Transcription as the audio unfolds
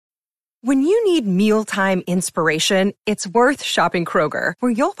When you need mealtime inspiration, it's worth shopping Kroger,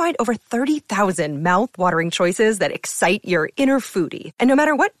 where you'll find over 30,000 mouth-watering choices that excite your inner foodie. And no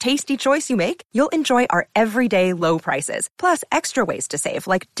matter what tasty choice you make, you'll enjoy our everyday low prices, plus extra ways to save,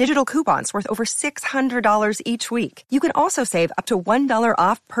 like digital coupons worth over $600 each week. You can also save up to $1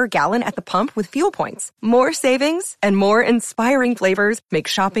 off per gallon at the pump with fuel points. More savings and more inspiring flavors make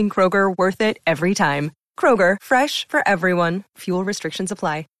shopping Kroger worth it every time. Kroger, fresh for everyone. Fuel restrictions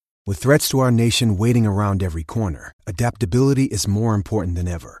apply. With threats to our nation waiting around every corner, adaptability is more important than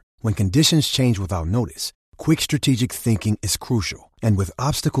ever. When conditions change without notice, quick strategic thinking is crucial. And with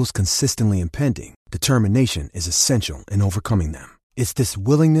obstacles consistently impending, determination is essential in overcoming them. It's this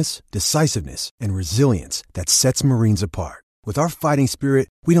willingness, decisiveness, and resilience that sets Marines apart. With our fighting spirit,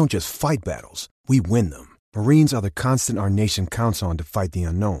 we don't just fight battles, we win them. Marines are the constant our nation counts on to fight the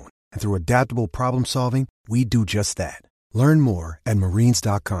unknown. And through adaptable problem solving, we do just that. Learn more at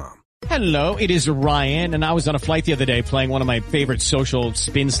marines.com. Hello, it is Ryan, and I was on a flight the other day playing one of my favorite social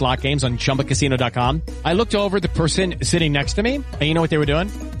spin slot games on ChumbaCasino.com. I looked over at the person sitting next to me, and you know what they were doing?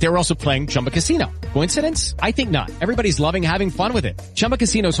 They were also playing Chumba Casino. Coincidence? I think not. Everybody's loving having fun with it. Chumba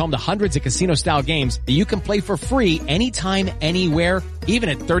Casino is home to hundreds of casino-style games that you can play for free anytime, anywhere, even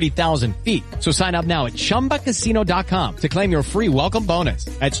at 30,000 feet. So sign up now at ChumbaCasino.com to claim your free welcome bonus.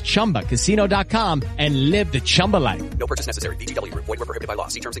 That's ChumbaCasino.com and live the Chumba life. No purchase necessary. VGW. Void where prohibited by law.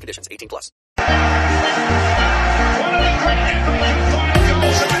 See terms and conditions. 18+. One of the great Everton final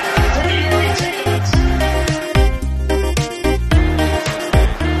goals for the Euro teams.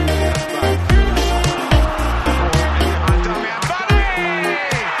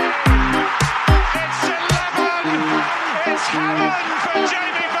 It's 11. It's heaven for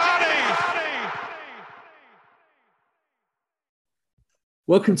Jamie Vardy.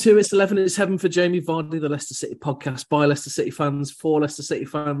 Welcome to It's 11, It's Heaven for Jamie Vardy, the Leicester City podcast by Leicester City fans, for Leicester City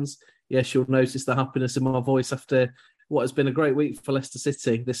fans. Yes, you'll notice the happiness in my voice after what has been a great week for Leicester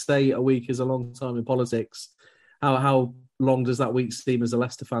City. They say a week is a long time in politics. How long does that week seem as a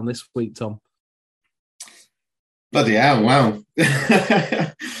Leicester fan this week, Tom? Bloody hell, wow.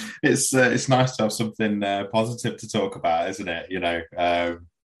 It's nice to have something positive to talk about, isn't it? You know, I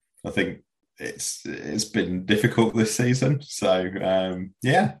think it's been difficult this season. So,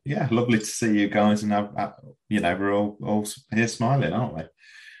 yeah, lovely to see you guys and have, we're all here smiling, aren't we?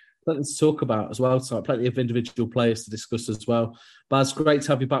 Plenty to talk about as well tonight. Plenty of individual players to discuss as well. Baz, great to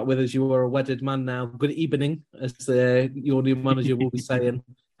have you back with us. You are a wedded man now. Good evening, as your new manager will be saying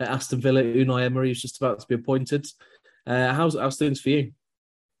at Aston Villa. Unai Emery is just about to be appointed. How's things for you?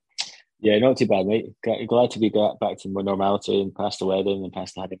 Yeah, not too bad, mate. Glad to be back to more normality and past the wedding and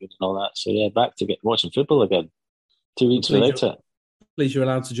past the honeymoon and all that. So yeah, back to watching football again. 2 weeks without it. Please, you're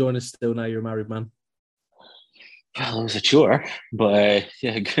allowed to join us still now you're a married man. Well, it was a chore, but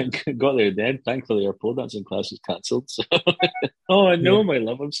yeah, got there then. Thankfully, our pole dancing class was cancelled. So, oh, I know, my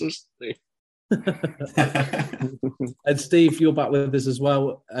love, I'm so sorry. And Steve, you're back with us as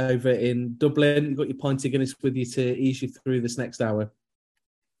well over in Dublin. You've got your pint of Guinness with you to ease you through this next hour.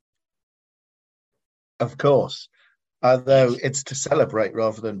 Of course, although it's to celebrate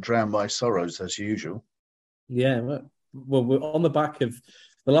rather than drown my sorrows as usual. Yeah, well, we're on the back of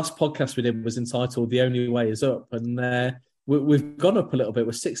the last podcast we did was entitled "The Only Way Is Up," and we've gone up a little bit.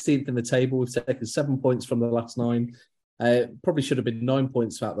 We're 16th in the table. We've taken 7 points from the last 9. Probably should have been 9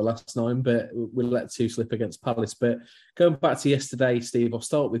 points out the last 9, but we'll let 2 slip against Palace. But going back to yesterday, Steve, I'll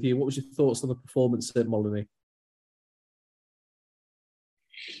start with you. What was your thoughts on the performance at Molineux?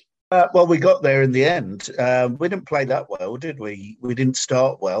 Well, we got there in the end. We didn't play that well, did we? We didn't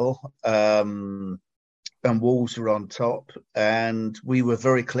start well. And Wolves were on top. And we were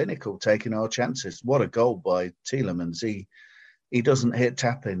very clinical, taking our chances. What a goal by Tielemans. He doesn't hit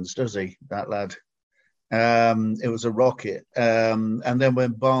tap-ins, does he, that lad? It was a rocket. And then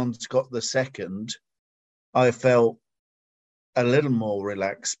when Barnes got the second, I felt a little more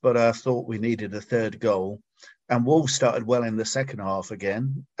relaxed, but I thought we needed a third goal. And Wolves started well in the second half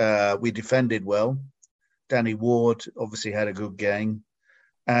again. We defended well. Danny Ward obviously had a good game.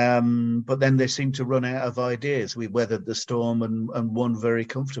 But then they seemed to run out of ideas. We weathered the storm and won very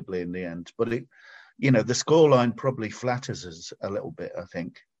comfortably in the end. But, the scoreline probably flatters us a little bit, I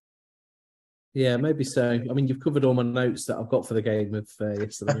think. Yeah, maybe so. I mean, you've covered all my notes that I've got for the game of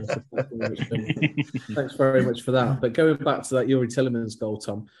yesterday. Thanks very much for that. But going back to that Youri Tielemans goal,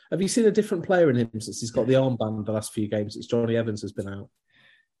 Tom, have you seen a different player in him since he's got the armband the last few games since Johnny Evans has been out?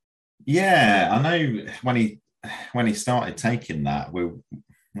 Yeah, I know when he started taking that,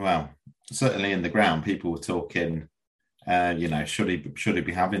 certainly in the ground, people were talking, should he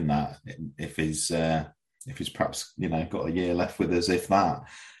be having that if he's perhaps, got a year left with us, if that.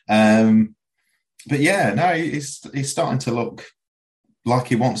 But yeah, no, he's starting to look like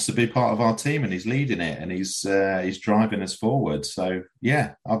he wants to be part of our team, and he's leading it, and he's driving us forward. So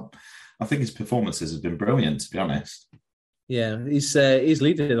yeah, I think his performances have been brilliant, to be honest. Yeah, he's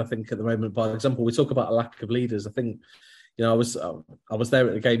leading, I think, at the moment. By example, we talk about a lack of leaders. I think, I was there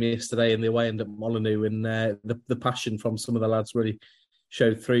at the game yesterday in the away end at Molineux, and the passion from some of the lads really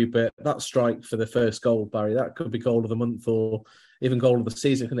showed through. But that strike for the first goal, Barry, that could be goal of the month or even goal of the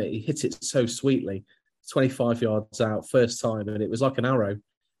season, couldn't it? He hit it so sweetly, 25 yards out, first time, and it was like an arrow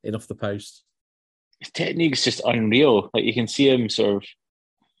in off the post. His technique's just unreal. Like, you can see him sort of.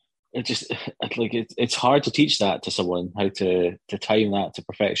 It's hard to teach that to someone, how to time that to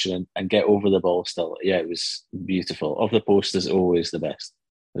perfection and get over the ball still. Yeah, it was beautiful. Off the post is always the best.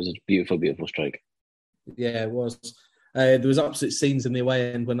 It was a beautiful, beautiful strike. Yeah, it was. There was absolute scenes in the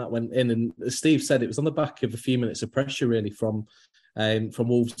away end when that went in, and as Steve said, it was on the back of a few minutes of pressure really from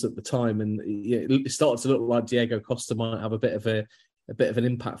Wolves at the time, and it started to look like Diego Costa might have a bit of an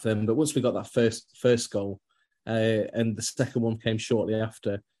impact for them. But once we got that first goal, and the second one came shortly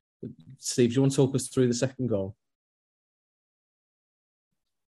after. Steve, do you want to talk us through the second goal?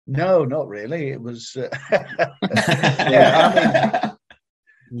 No, not really. It was. I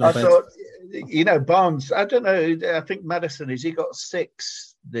thought, Barnes. I don't know. I think Maddison, has he got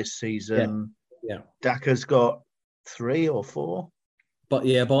 6 this season? Yeah. Daka's got 3 or 4. But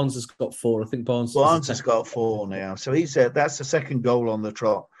yeah, Barnes has got 4. I think Barnes has got 4 now. So that's the second goal on the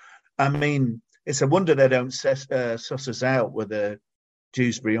trot. I mean, it's a wonder they don't suss us out with a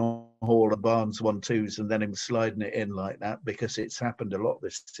Dewsbury Hall and Barnes 1-2s and then him sliding it in like that, because it's happened a lot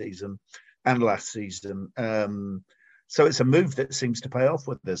this season and last season. So it's a move that seems to pay off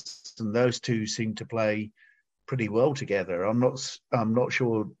with this, and those two seem to play pretty well together. I'm not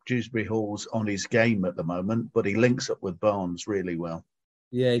sure Dewsbury Hall's on his game at the moment, but he links up with Barnes really well.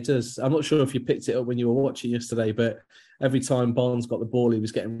 Yeah, he does. I'm not sure if you picked it up when you were watching yesterday, but every time Barnes got the ball, he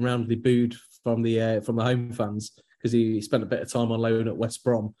was getting roundly booed from the home fans, because he spent a bit of time on loan at West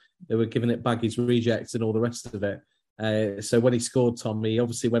Brom. They were giving it baggies, rejects, and all the rest of it. So when he scored, Tom, he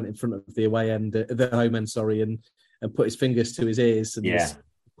obviously went in front of the away end, the home end, and put his fingers to his ears. And there's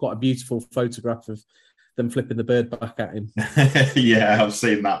quite a beautiful photograph of them flipping the bird back at him. Yeah, I've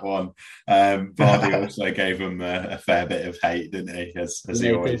seen that one. Vardy also gave him a fair bit of hate, didn't he? As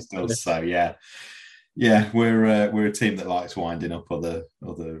he always does. So yeah, we're a team that likes winding up other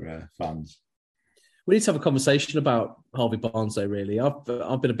fans. We need to have a conversation about Harvey Barnes, though, really.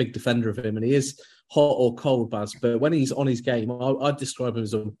 I've been a big defender of him, and he is hot or cold, Baz, but when he's on his game, I'd describe him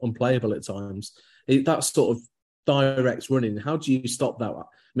as unplayable at times. That sort of direct running, how do you stop that? I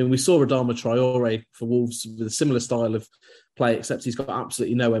mean, we saw Adama Traore for Wolves with a similar style of play, except he's got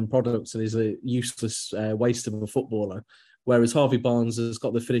absolutely no end products and is a useless waste of a footballer, whereas Harvey Barnes has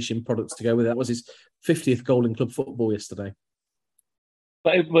got the finishing products to go with it. That was his 50th goal in club football yesterday.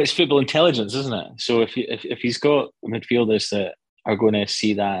 But it's football intelligence, isn't it? So if he's got midfielders that are going to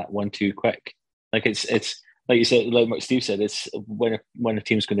see that 1-2 quick, like it's like you said, like what Steve said, it's when a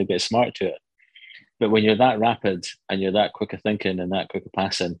team's going to get smart to it. But when you're that rapid and you're that quick of thinking and that quick of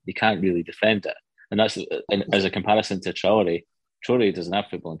passing, you can't really defend it. And that's as a comparison to Traore. Traore doesn't have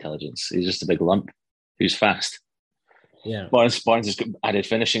football intelligence. He's just a big lump who's fast. Yeah, Barnes has added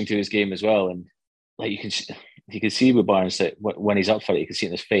finishing to his game as well, and like you can see with Barnes that when he's up for it, you can see it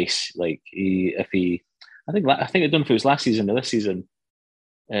in his face. Like I think I don't know if it was last season or this season.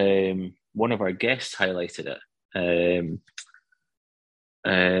 One of our guests highlighted it.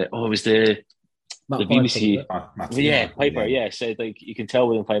 It was the BBC. Piper. Yeah, said like you can tell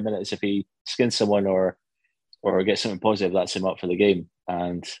within 5 minutes if he skins someone or gets something positive, that's him up for the game.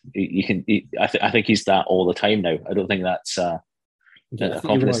 And I think he's that all the time now. I don't think that's a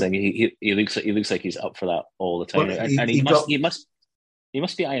confidence thing. He looks like he's up for that all the time. Well, he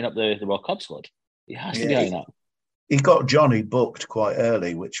must be eyeing up the World Cup squad. He has to be eyeing up. He got Johnny booked quite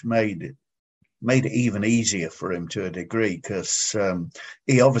early, which made it even easier for him to a degree, because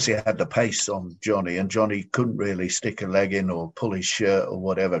he obviously had the pace on Johnny, and Johnny couldn't really stick a leg in or pull his shirt or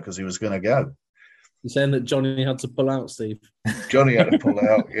whatever because he was going to go. You're saying that Johnny had to pull out, Steve? Johnny had to pull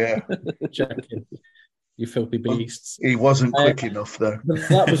out, yeah. Checking. You filthy beasts. He wasn't quick enough, though.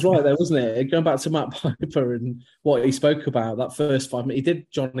 That was right, though, wasn't it? Going back to Matt Piper and what he spoke about, that first 5 minutes, he did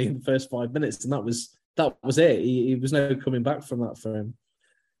Johnny in the first 5 minutes, and that was it. He was no coming back from that for him.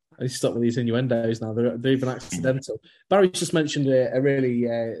 I need to stop with these innuendos now. They're even accidental. Barry just mentioned a really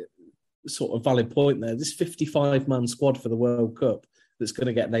sort of valid point there. This 55-man squad for the World Cup that's going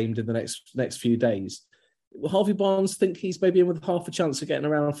to get named in the next few days. Will Harvey Barnes think he's maybe in with half a chance of getting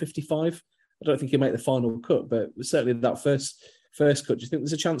around 55? I don't think he'll make the final cut, but certainly that first first cut. Do you think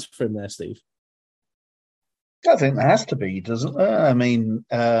there's a chance for him there, Steve? I think there has to be, doesn't there? I mean,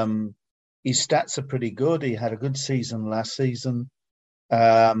 his stats are pretty good. He had a good season last season.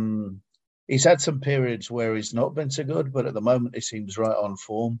 He's had some periods where he's not been so good, but at the moment he seems right on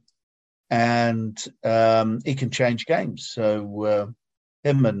form. And he can change games. So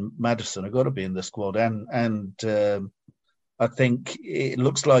him and Maddison have got to be in the squad. And I think it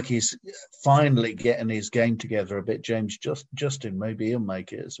looks like he's finally getting his game together a bit. James Justin, maybe he'll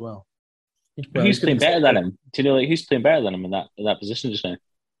make it as well. Who's playing better than him? Do you know, like, who's playing better than him in that position just now?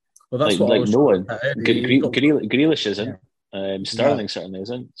 Well, that's what I was no one. Grealish Isn't. Sterling certainly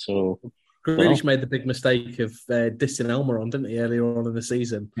isn't. So Grealish made the big mistake of dissing Almiron, didn't he, earlier on in the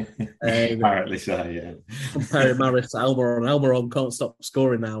season? Apparently so, yeah. Comparing Maris to Almiron. Almiron can't stop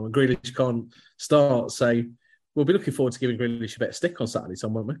scoring now, and Grealish can't start. So we'll be looking forward to giving Grealish a bit of stick on Saturday,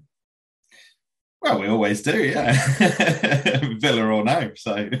 Tom, won't we? Well, we always do, yeah. Villa or no,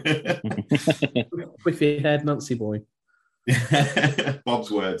 so. With your head, Nancy boy.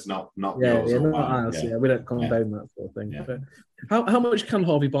 Bob's words, not yours. Yeah, not ours. Yeah, we don't condone that sort of thing. Yeah. But how much can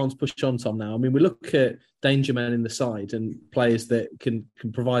Harvey Barnes push on, Tom, now? I mean, we look at danger men in the side and players that can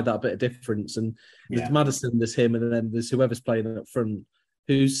provide that bit of difference. And there's Maddison, there's him, and then there's whoever's playing up front.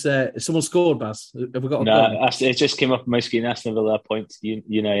 Who's someone scored, Baz? Have we got? No, it just came up on my screen. Aston Villa appoints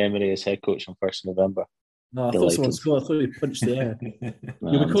Unai Emery as head coach on 1st of November. No, I thought someone scored. I thought you punched the air.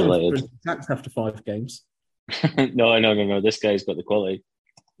 You'll be calling for attacks after 5 games. No. This guy's got the quality.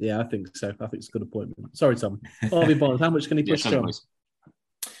 Yeah, I think so. I think it's a good appointment. Sorry, Tom. Harvey Barnes, how much can he push on?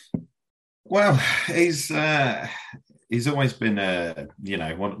 Well, he's always been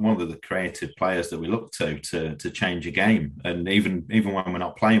one of the creative players that we look to change a game. And even when we're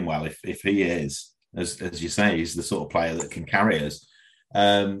not playing well, if he is, as you say, he's the sort of player that can carry us.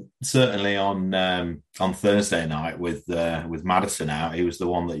 Certainly on Thursday night with Maddison out, he was the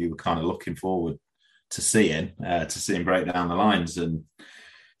one that you were kind of looking forward to see him break down the lines, and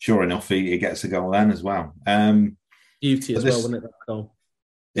sure enough, he gets a goal then as well. Beauty as well, wasn't it, that goal?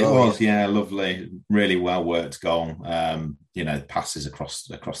 It was, yeah, lovely, really well worked goal. Passes across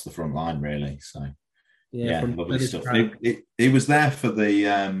the front line, really. So yeah, lovely stuff. He was there for the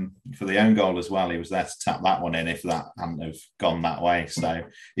own goal as well. He was there to tap that one in if that hadn't have gone that way. So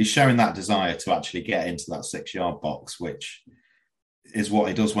he's showing that desire to actually get into that 6-yard box, which is what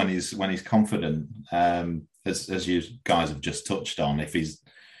he does when he's confident. As you guys have just touched on, if he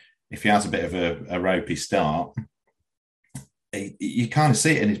has a bit of a ropey start, you kind of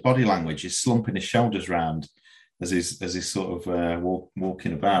see it in his body language. He's slumping his shoulders round as he's sort of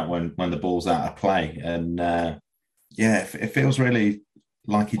walking about when the ball's out of play, and it feels really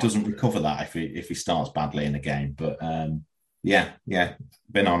like he doesn't recover that if he starts badly in a game. But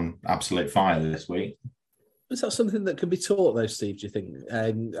been on absolute fire this week. Is that something that can be taught, though, Steve, do you think,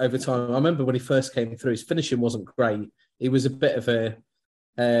 over time? I remember when he first came through, his finishing wasn't great. He was a bit of a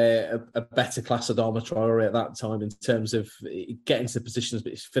better class of Armatrori at that time in terms of getting to positions,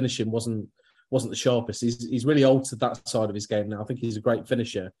 but his finishing wasn't the sharpest. He's really altered that side of his game now. I think he's a great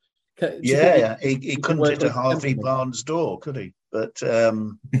finisher. He couldn't hit a Harvey Barnes door, could he? But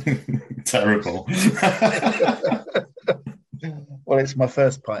terrible. Well, it's my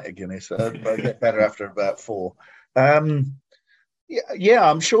first pint of Guinness, so I get better after about 4. I'm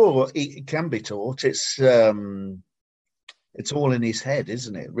sure it can be taught. It's all in his head,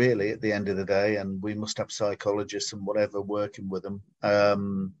 isn't it, really, at the end of the day? And we must have psychologists and whatever working with him.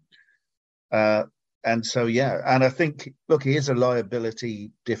 And so, and I think, look, he is a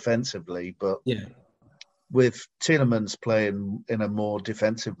liability defensively, but with Tielemans playing in a more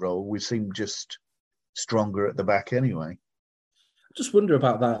defensive role, we seem just stronger at the back anyway. I just wonder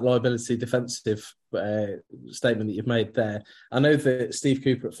about that liability defensive statement that you've made there. I know that Steve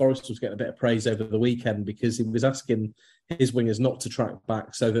Cooper at Forest was getting a bit of praise over the weekend because he was asking his wingers not to track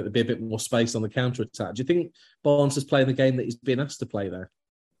back so that there'd be a bit more space on the counter-attack. Do you think Barnes is playing the game that he's been asked to play there?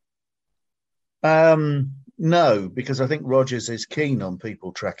 No, because I think Rodgers is keen on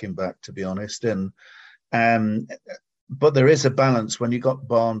people tracking back, to be honest. But there is a balance when you've got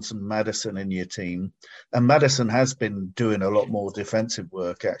Barnes and Maddison in your team. And Maddison has been doing a lot more defensive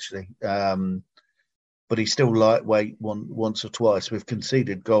work, actually. But he's still lightweight once or twice. We've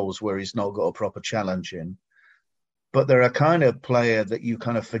conceded goals where he's not got a proper challenge in. But they're a kind of player that you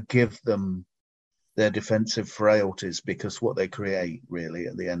kind of forgive them their defensive frailties because what they create, really,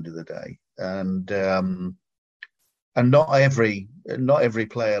 at the end of the day. And not every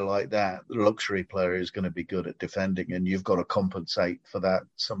player like that, the luxury player, is going to be good at defending, and you've got to compensate for that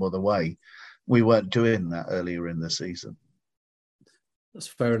some other way. We weren't doing that earlier in the season. That's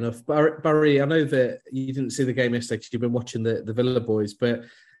fair enough. Barry, I know that you didn't see the game yesterday because you've been watching the Villa boys, but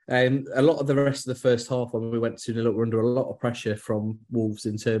a lot of the rest of the first half when we went to 2-0 up, we're under a lot of pressure from Wolves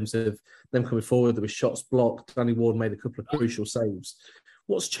in terms of them coming forward. There were shots blocked. Danny Ward made a couple of crucial saves.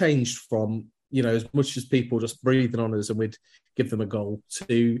 What's changed from, as much as people just breathing on us and we'd give them a goal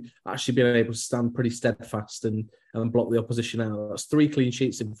to actually being able to stand pretty steadfast and block the opposition out? That's 3 clean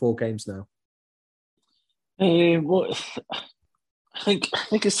sheets in 4 games now. Well, I think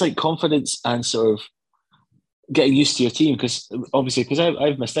it's like confidence and sort of getting used to your team, because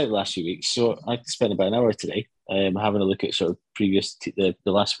I've missed out the last few weeks, so I spent about an hour today having a look at sort of previous the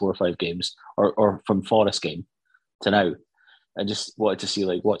last 4 or 5 games, or from Forest game to now, and just wanted to see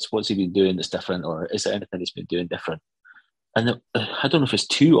like what's he been doing that's different, or is there anything he's been doing different? And I don't know if it's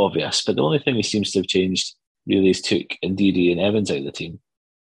too obvious, but the only thing he seems to have changed really is took Ndidi and Evans out of the team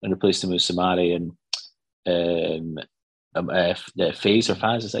and replaced them with Samari and Faze, or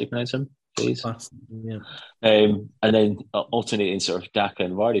Faz, is that how you pronounce him? Faze. Yeah. And then alternating sort of Daka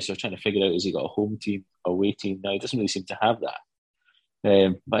and Vardy. So trying to figure out, has he got a home team, away team now? He doesn't really seem to have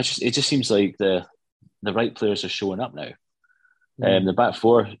that. But it just seems like the right players are showing up now. The back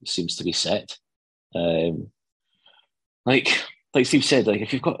 4 seems to be set. Like Steve said, like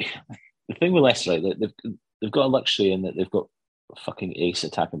if you've got the thing with Leicester, right, that they've got a luxury in that they've got fucking ace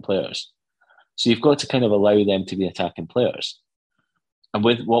attacking players. So you've got to kind of allow them to be attacking players. And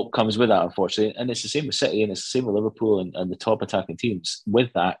with what comes with that, unfortunately, and it's the same with City and it's the same with Liverpool and the top attacking teams,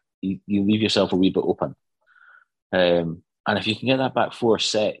 with that, you leave yourself a wee bit open. And if you can get that back 4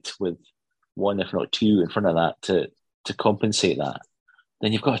 set with 1, if not 2, in front of that to compensate that,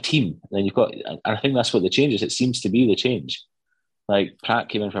 then you've got a team. Then you've got, and I think that's what the change is. It seems to be the change. Like Pratt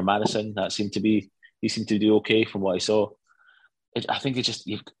came in for Madison. He seemed to do okay from what I saw. I think it's just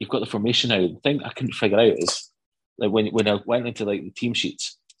you've got the formation now. The thing I couldn't figure out is like when I went into like the team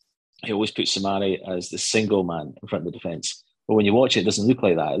sheets, he always puts Samari as the single man in front of the defence. But when you watch it, it doesn't look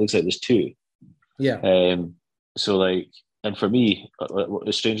like that. It looks like there's 2. Yeah. So like, and for me,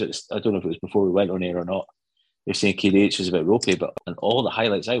 it's strange that I don't know if it was before we went on air or not. They're saying KDH was a bit ropey, but in all the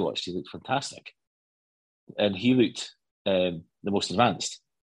highlights I watched, he looked fantastic, and he looked the most advanced.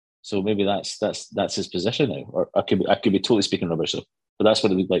 So maybe that's his position now, or I could be totally speaking rubbish. So, but that's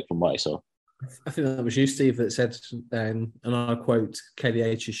what it looked like from what I saw. I think that was you, Steve, that said, and I quote,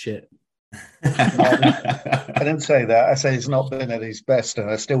 "KDH is shit." I didn't say that. I say he's not been at his best, and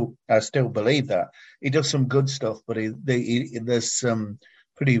I still believe that he does some good stuff, but there's some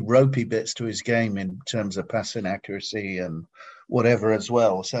pretty ropey bits to his game in terms of passing accuracy and whatever as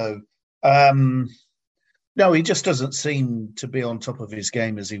well. So. No, he just doesn't seem to be on top of his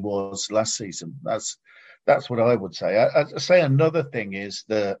game as he was last season. That's what I would say. I'd say another thing is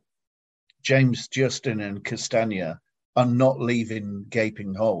that James Justin and Castagna are not leaving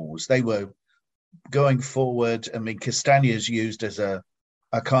gaping holes. They were going forward. I mean, Castagna's used as a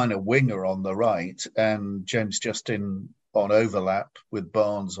kind of winger on the right, and James Justin on overlap with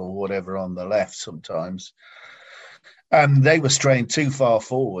Barnes or whatever on the left sometimes. And they were straying too far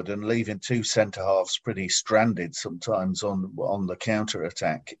forward and leaving 2 centre-halves pretty stranded sometimes on the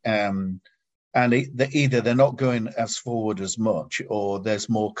counter-attack. And either they're not going as forward as much, or there's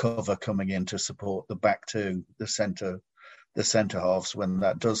more cover coming in to support the back 2, the centre-halves when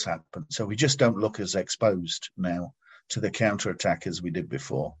that does happen. So we just don't look as exposed now to the counter-attack as we did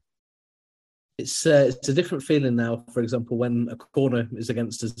before. It's a different feeling now, for example, when a corner is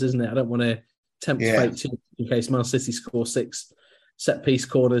against us, isn't it? I don't want to tempt fate too much in case Man City score 6 set-piece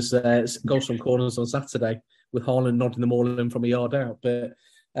corners, goals from corners on Saturday, with Haaland nodding them all in from a yard out. But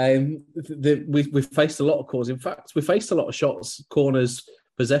we've faced a lot of corners. In fact, we faced a lot of shots, corners,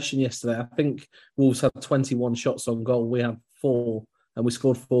 possession yesterday. I think Wolves had 21 shots on goal. We had 4, and we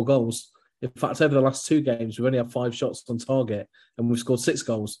scored 4 goals. In fact, over the last 2 games, we've only had 5 shots on target, and we've scored 6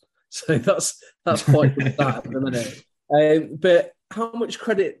 goals. So that's quite good at the minute. But how much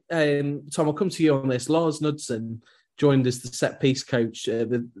credit, Tom, I'll come to you on this. Lars Knudsen joined as the set-piece coach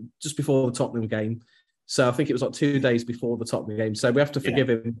just before the Tottenham game. So I think it was like 2 days before the Tottenham game. So we have to forgive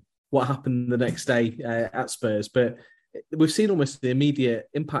him what happened the next day at Spurs. But we've seen almost the immediate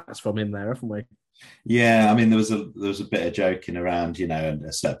impacts from him there, haven't we? Yeah, I mean, there was a bit of joking around, and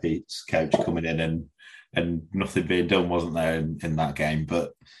a set-piece coach coming in and nothing being done, wasn't there, in that game.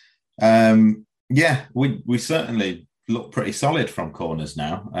 But, we certainly look pretty solid from corners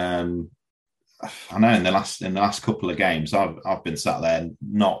now. I know in the last couple of games, I've been sat there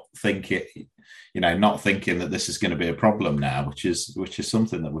not thinking that this is going to be a problem now, which is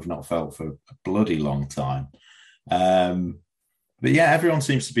something that we've not felt for a bloody long time. But yeah, everyone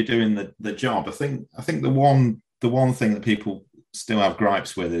seems to be doing the job. I think the one thing that people still have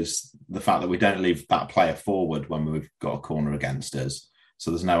gripes with is the fact that we don't leave that player forward when we've got a corner against us.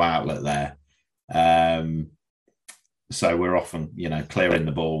 So there's no outlet there. So we're often, clearing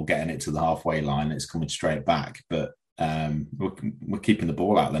the ball, getting it to the halfway line. It's coming straight back, but we're keeping the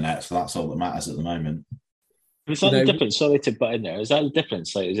ball out of the net. So that's all that matters at the moment. Is that the difference? Sorry to butt in there. Is that the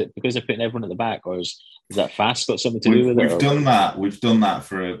difference? Like, is it because they're putting everyone at the back, or is that fast got something to do with it? We've done that. We've done that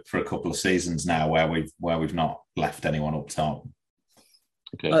for a couple of seasons now, where we've not left anyone up top.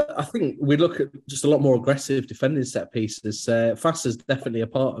 Okay. I think we look at just a lot more aggressive defending set pieces. Fast is definitely a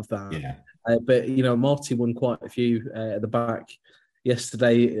part of that. Yeah. But Marty won quite a few at the back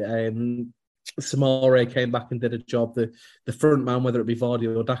yesterday. Samare came back and did a job. The front man, whether it be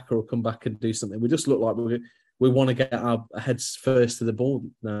Vardy or Daka, will come back and do something. We just look like we want to get our heads first to the ball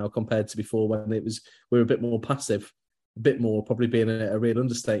now compared to before, when we were a bit more passive, a bit more probably being a real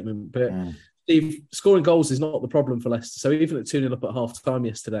understatement. But Steve, scoring goals is not the problem for Leicester. So even at 2-0 up at half time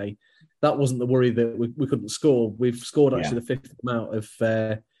yesterday, that wasn't the worry that we couldn't score. We've scored actually the fifth amount of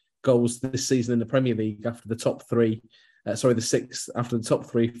goals this season in the Premier League after the top three. The sixth after the top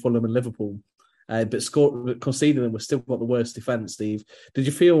three, Fulham and Liverpool. But conceding them, we've still got the worst defence, Steve. Did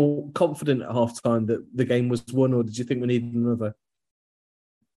you feel confident at half time that the game was won, or did you think we needed another?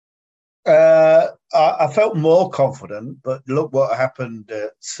 I felt more confident, but look what happened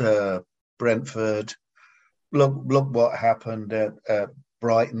at Brentford. Look what happened at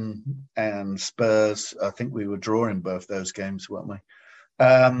Brighton and Spurs. I think we were drawing both those games, weren't we?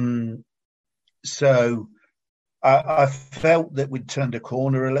 So I felt that we'd turned a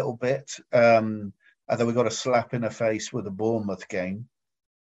corner a little bit. Although we got a slap in the face with the Bournemouth game.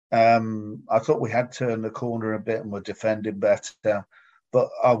 I thought we had turned the corner a bit and were defending better. But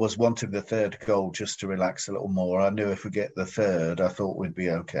I was wanting the third goal just to relax a little more. I knew if we get the third, I thought we'd be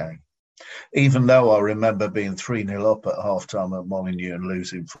okay. Even though I remember being 3-0 up at half-time at Molineux and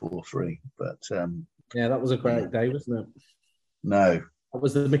losing 4-3. But that was a great day, wasn't it? No. That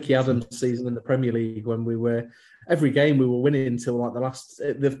was the Mickey Adams season in the Premier League, when every game we were winning until like the last.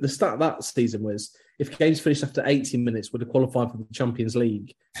 The start of that season was, if games finished after 80 minutes, we'd have qualified for the Champions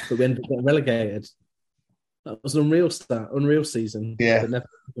League, but we ended up getting relegated. That was an unreal season. Yeah. But never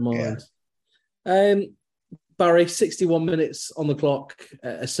mind. Yeah. Barry, 61 minutes on the clock.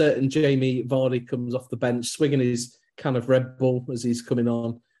 A certain Jamie Vardy comes off the bench, swinging his can of Red Bull as he's coming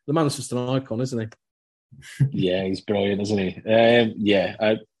on. The man's just an icon, isn't he? Yeah, he's brilliant, isn't he?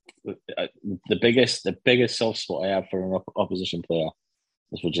 The biggest soft spot I have for an opposition player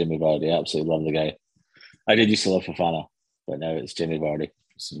is for Jamie Vardy. I absolutely love the guy. I did used to love Fofana, but now it's Jamie Vardy.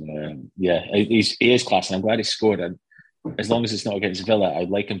 So, he is class, and I'm glad he scored. And as long as it's not against Villa, I'd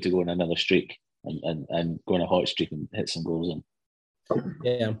like him to go on another streak and go on a hot streak and hit some goals in.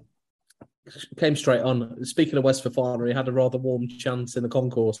 Yeah. Came straight on. Speaking of West Fofana, he had a rather warm chant in the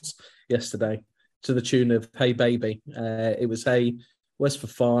concourse yesterday to the tune of "Hey Baby." It was, "Hey, West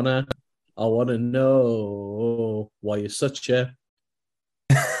Fofana, I want to know why you're such a..."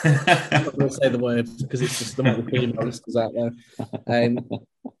 I'm not going to say the word because it's just the female listeners out there.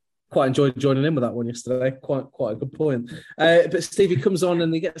 Quite enjoyed joining in with that one yesterday. Quite a good point. But Stevie comes on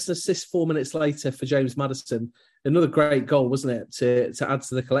and he gets an assist 4 minutes later for James Maddison. Another great goal, wasn't it? To add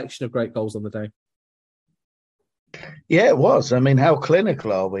to the collection of great goals on the day. Yeah, it was. I mean, how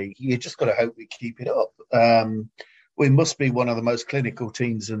clinical are we? You just got to hope we keep it up. We must be one of the most clinical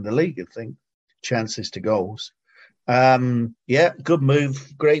teams in the league, I think. Chances to goals. Good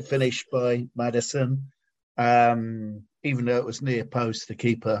move. Great finish by Maddison. Even though it was near post, the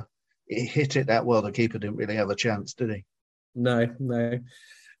keeper, he hit it that well. The keeper didn't really have a chance, did he? No.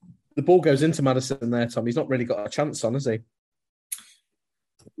 The ball goes into Maddison there, Tom. He's not really got a chance on, has he?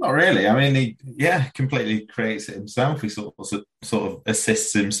 Not really. I mean, he completely creates it himself. He sort of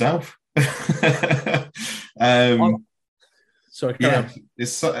assists himself. Sorry,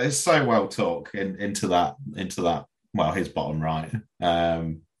 it's so well talked into that. Well, his bottom right.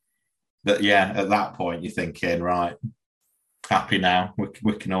 But yeah, at that point, you're thinking, right, happy now.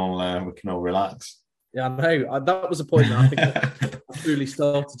 We can all relax. Yeah, I know. That was a point that I think I truly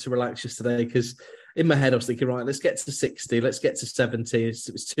started to relax yesterday, because in my head I was thinking, right, let's get to 60, let's get to 70. It's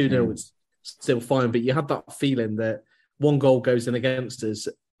 2-0, it's still fine. But you had that feeling that one goal goes in against us,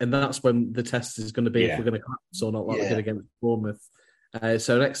 and that's when the test is going to be if we're going to collapse or not, like we did against Bournemouth.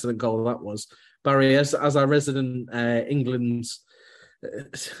 So an excellent goal that was. Barry, as our resident England's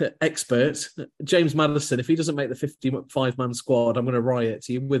expert, James Maddison, if he doesn't make the 55-man squad, I'm going to riot.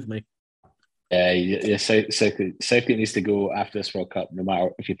 Are you with me? Southgate needs to go after this World Cup, no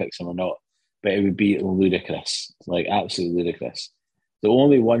matter if he picks him or not. But it would be ludicrous, like absolutely ludicrous. The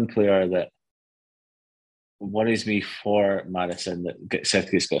only one player that worries me for Madison that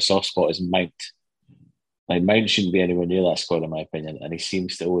Southgate's got a soft spot is Mount. Like Mount shouldn't be anywhere near that squad, in my opinion, and he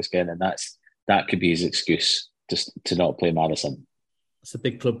seems to always get in, and that could be his excuse just to not play Madison. It's a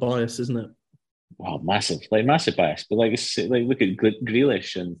big club bias, isn't it? Well, massive bias. But look at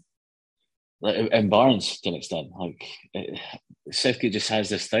Grealish and Barnes to an extent. Southgate just has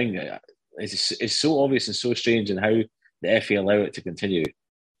this thing. It's so obvious and so strange, and how the FA allow it to continue.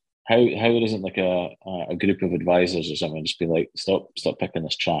 How it isn't like a group of advisors or something just be like, stop picking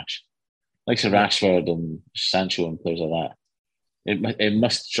this trash. Like Rashford and Sancho and players like that. It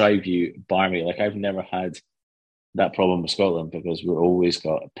must drive you barmy. Like I've never had that problem with Scotland because we've always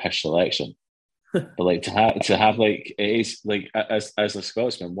got a pish selection. But like to have like it is like as a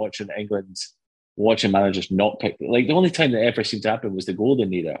Scotsman watching managers not pick, like the only time that ever seemed to happen was the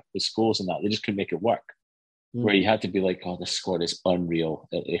golden era with Scholes and that they just couldn't make it work. Where you had to be like, oh, this squad is unreal.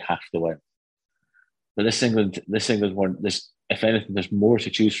 They have to win. But this England one, if anything, there's more to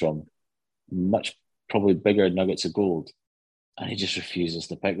choose from. Much probably bigger nuggets of gold, and he just refuses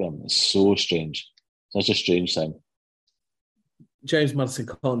to pick them. It's so strange. Such a strange thing. James Maddison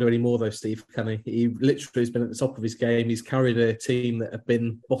can't do any more though, Steve, can he? He literally has been at the top of his game. He's carried a team that have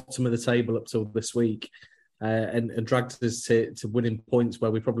been bottom of the table up till this week, and dragged us to winning points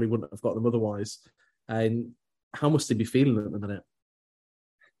where we probably wouldn't have got them otherwise. And how must he be feeling at the minute?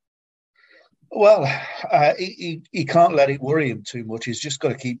 Well, he can't let it worry him too much. He's just got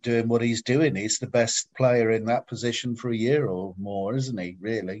to keep doing what he's doing. He's the best player in that position for a year or more, isn't he,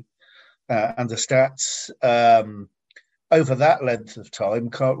 really? And the stats over that length of time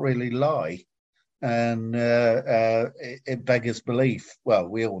can't really lie. And it beggars belief. Well,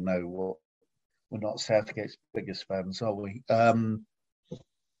 we all know what we're not Southgate's biggest fans, are we? But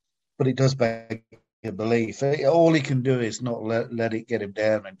it does beg a belief. All he can do is not let it get him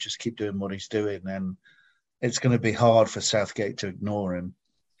down and just keep doing what he's doing. And it's going to be hard for Southgate to ignore him.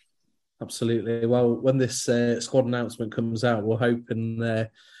 Absolutely. Well, when this squad announcement comes out, we'll hope and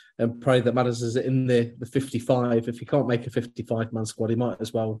pray that Maddison's in the 55. If he can't make a 55-man squad, he might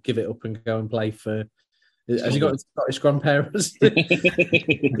as well give it up and go and play for... Has he got his Scottish grandparents?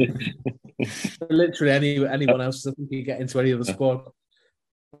 Literally anyone else. I think he can get into any other squad.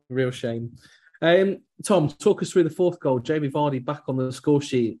 Real shame. Tom, talk us through the fourth goal. Jamie Vardy back on the score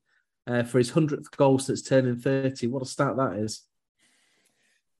sheet for his 100th goal since turning 30. What a stat that is.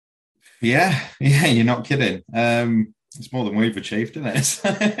 Yeah, you're not kidding. It's more than we've achieved, isn't it?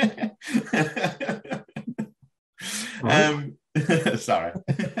 Sorry.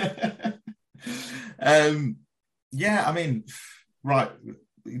 Yeah, I mean, right,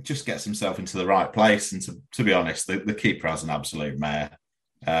 he just gets himself into the right place. And to be honest, the keeper has an absolute mare.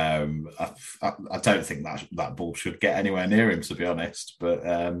 I don't think that ball should get anywhere near him, to be honest. But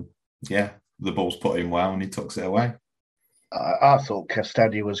yeah, the ball's put in well and he tucks it away. I thought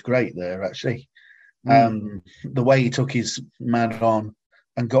Castagna was great there, actually. The way he took his man on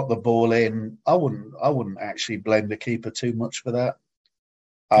and got the ball in, I wouldn't actually blame the keeper too much for that.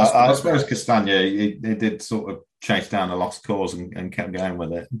 I suppose Castagna he did sort of chase down a lost cause and kept going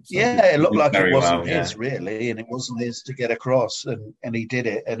with it. So it looked like it wasn't his really, and it wasn't his to get across, and he did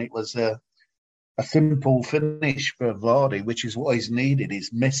it, and it was a simple finish for Vardy, which is what he's needed.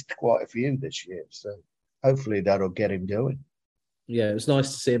 He's missed quite a few this year, so hopefully that'll get him going. Yeah, it was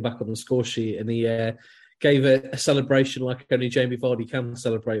nice to see him back on the score sheet, and he gave a celebration like only Jamie Vardy can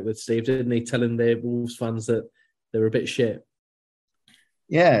celebrate with, Steve, didn't he? Telling the Wolves fans that they were a bit shit.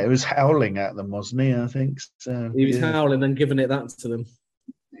 Yeah, it was howling at them, wasn't he? I think so. He was howling and giving it that to them.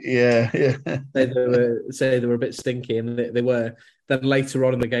 Yeah. Say they were a bit stinky, and they were. Then later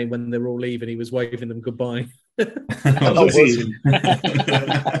on in the game, when they were all leaving, he was waving them goodbye.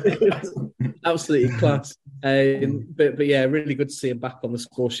 Absolutely class. But yeah, really good to see him back on the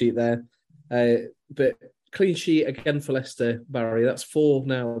score sheet there. But clean sheet again for Leicester, Barry. That's 4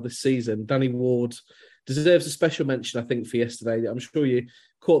 now this season. Danny Ward deserves a special mention, I think, for yesterday. I'm sure you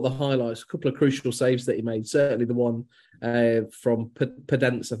caught the highlights. A couple of crucial saves that he made. Certainly the one from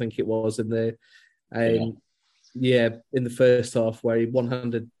Pedence, I think it was, in the in the first half, where he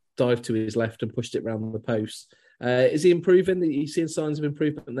one-handed dived to his left and pushed it round the post. Is he improving? Are you seeing signs of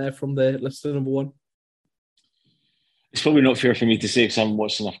improvement there from the Leicester number one? It's probably not fair for me to say because I haven't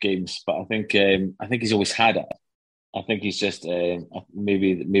watched enough games, but I think he's always had it. I think he's just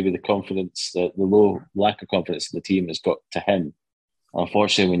maybe the confidence, the low lack of confidence in the team has got to him.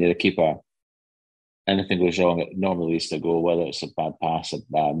 Unfortunately, when you're a keeper, anything goes wrong, it normally leads to a goal, whether it's a bad pass,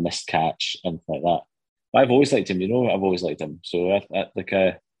 a missed catch, anything like that. But I've always liked him, I've always liked him. So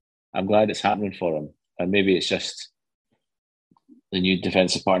I'm glad it's happening for him. And maybe it's just the new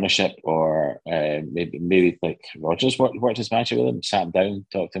defensive partnership, or maybe like Rogers worked his magic with him, sat him down,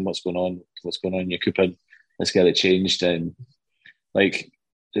 talked to him, what's going on, you're cooping, let's get it changed. And like,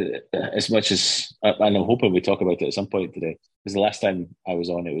 as much as, and I'm hoping we talk about it at some point today, because the last time I was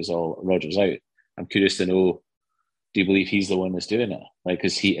on, it was all Rogers out. I'm curious to know, do you believe he's the one that's doing it? Like,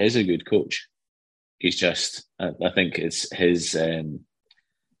 because he is a good coach. He's just, I think it's his own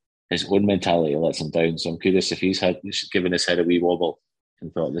mentality lets him down. So I'm curious if he's given his head a wee wobble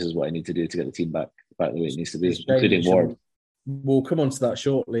and thought, this is what I need to do to get the team back the way it needs to be, including Ward. We'll come on to that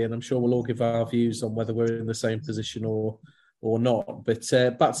shortly, and I'm sure we'll all give our views on whether we're in the same position or not. But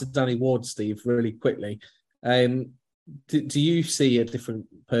back to Danny Ward, Steve, really quickly. Do you see a different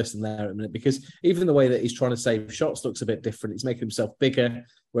person there at the minute? Because even the way that he's trying to save shots looks a bit different. He's making himself bigger,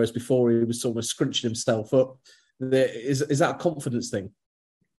 whereas before he was sort of scrunching himself up. Is that a confidence thing?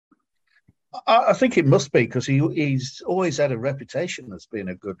 I think it must be, because he's always had a reputation as being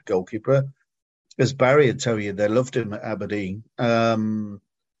a good goalkeeper. As Barry would tell you, they loved him at Aberdeen. And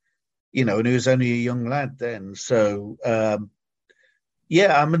he was only a young lad then. So,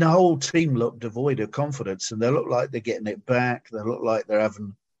 the whole team looked devoid of confidence, and they look like they're getting it back. They look like they're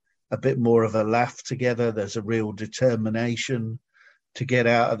having a bit more of a laugh together. There's a real determination to get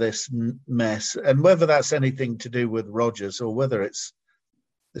out of this mess. And whether that's anything to do with Rodgers or whether it's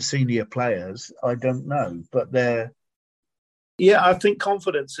the senior players, I don't know. But I think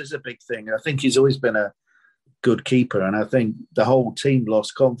confidence is a big thing. I think he's always been a good keeper, and I think the whole team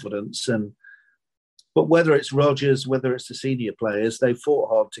lost confidence. But whether it's Rodgers, whether it's the senior players, they fought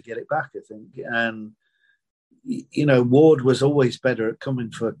hard to get it back, I think. And, Ward was always better at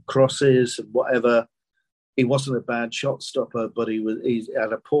coming for crosses and whatever. He wasn't a bad shot stopper, but he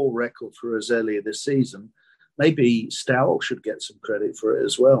had a poor record for us earlier this season. Maybe Stowell should get some credit for it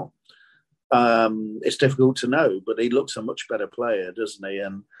as well. It's difficult to know, but he looks a much better player, doesn't he?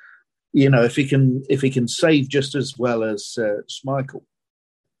 And, if he can save just as well as Schmeichel,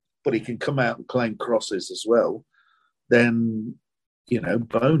 but he can come out and claim crosses as well, then,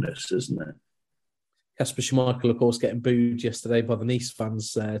 bonus, isn't it? Kasper Schmeichel, of course, getting booed yesterday by the Nice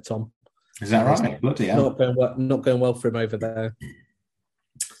fans, Tom. Is that right? Bloody hell. Not going well for him over there.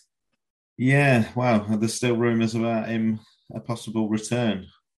 Yeah, wow. There's still rumours about him, a possible return.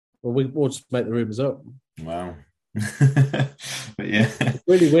 Well, we'll just make the rumours up. Wow. But yeah, it's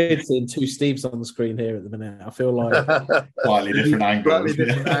really weird seeing two Steves on the screen here at the minute. I feel like slightly different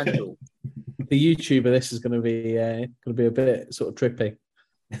angle. The YouTuber, this is going to be a bit sort of trippy.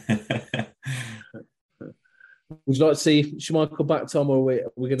 Would you like to see Schmeichel back, Tom, or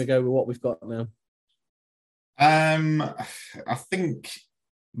are we going to go with what we've got now? I think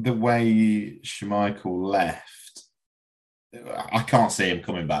the way Schmeichel left, I can't see him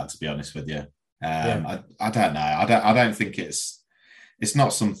coming back, to be honest with you. I don't know. I don't think it's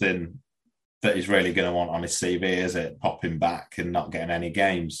not something that he's really going to want on his CV, is it? Popping back and not getting any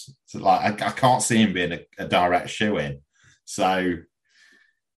games. So, like, I can't see him being a direct shoe-in. So,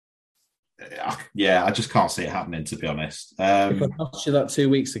 I just can't see it happening, to be honest. If I asked you that 2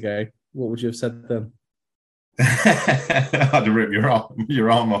 weeks ago, what would you have said then? I'd have ripped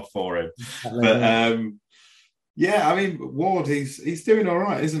your arm off for him. But Ward, he's doing all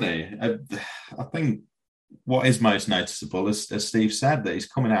right, isn't he? I think what is most noticeable is, as Steve said, that he's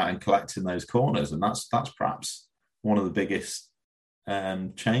coming out and collecting those corners, and that's perhaps one of the biggest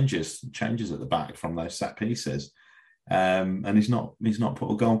changes at the back from those set pieces. And he's not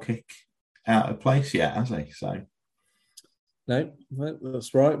put a goal kick out of place yet, has he? So. No,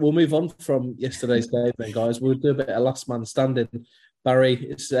 that's right. We'll move on from yesterday's game then, guys. We'll do a bit of last man standing. Barry,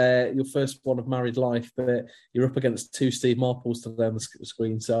 it's your first one of married life, but you're up against two Steve Marples today on the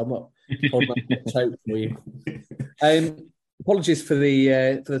screen, so I'm not holding that hope for you. Apologies for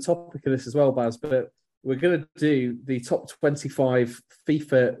the topic of this as well, Baz, but we're going to do the top 25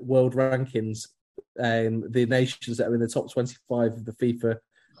 FIFA world rankings, the nations that are in the top 25 of the FIFA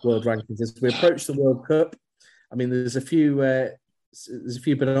world rankings. As we approach the World Cup, I mean, there's a few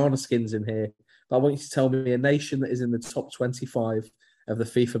banana skins in here, but I want you to tell me a nation that is in the top 25 of the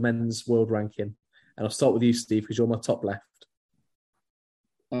FIFA men's world ranking. And I'll start with you, Steve, because you're my top left.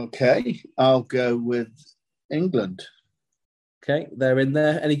 Okay, I'll go with England. Okay, they're in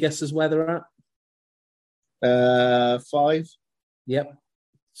there. Any guesses where they're at? 5. Yep,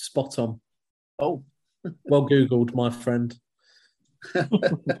 spot on. Oh. Well Googled, my friend.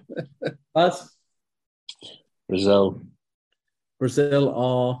 Baz? Brazil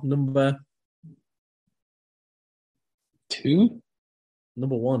are number 2?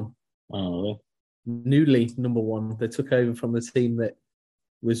 Number 1. Oh, really? Newly number 1. They took over from the team that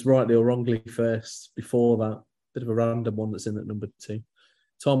was rightly or wrongly first before that. bit of a random one that's in at number 2.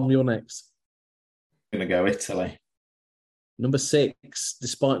 Tom, you're next. I'm going to go Italy. Number 6,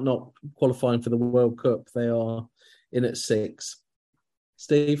 despite not qualifying for the World Cup, they are in at 6.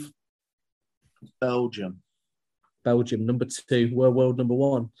 Steve? Belgium. Number 2. We're world number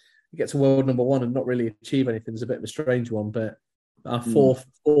 1. You get to world number 1 and not really achieve anything is a bit of a strange one, but our four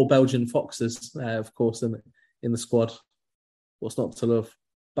Belgian Foxes, of course, in the squad. What's not to love?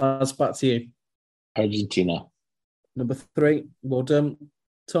 Baz, back to you. Argentina. Number 3. Well done.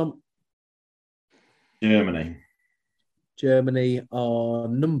 Tom? Germany are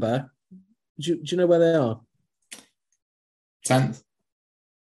number... Do you know where they are? 10th.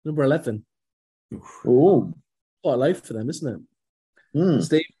 Number 11. Oh, quite low for them, isn't it?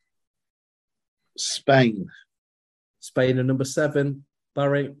 Steve? Spain are number 7.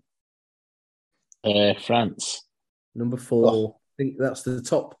 Barry? France. Number 4. I think that's the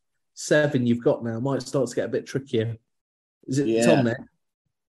top 7 you've got now. Might start to get a bit trickier. Is it Tom there?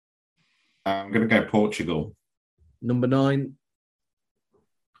 I'm going to go Portugal. Number 9.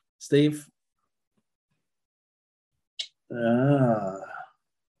 Steve? The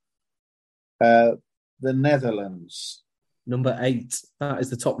Netherlands. Number 8. That is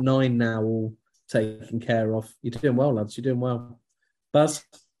the top 9 now, all taken care of. You're doing well, lads. You're doing well. Baz?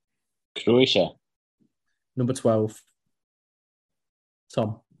 Croatia. Number 12.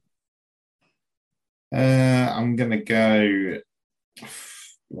 Tom? I'm going to go...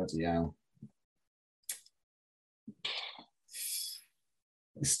 Bloody hell.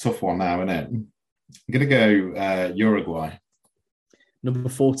 It's a tough one now, isn't it? I'm going to go Uruguay. Number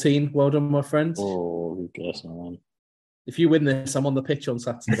 14. Well done, my friend. Oh, guess man. If you win this, I'm on the pitch on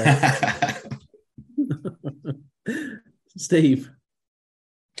Saturday. Steve?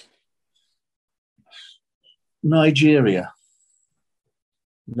 Nigeria.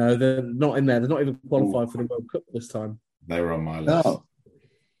 No, they're not in there. They're not even qualified for the World Cup this time. They were on my list. Oh.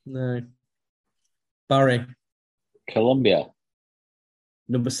 No. Barry? Colombia.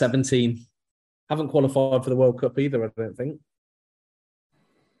 Number 17. Haven't qualified for the World Cup either, I don't think.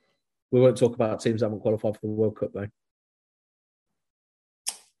 We won't talk about teams that haven't qualified for the World Cup, though.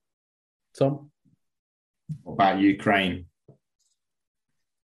 Tom? What about Ukraine?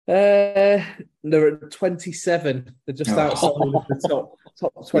 They're at 27. They're just outside of the top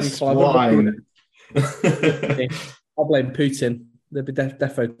 25. I'll blame Putin. They'd be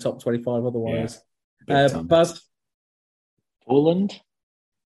defo top 25 otherwise. Baz? Poland?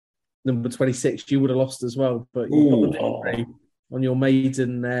 Number 26. You would have lost as well, but you got the victory on your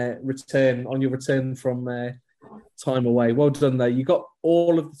maiden return from time away. Well done, though. You got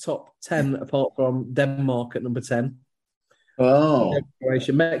all of the top 10 apart from Denmark at number 10. Oh.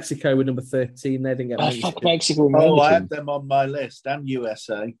 Mexico were number 13. They didn't get mentioned. Fuck Mexico. I had them on my list. And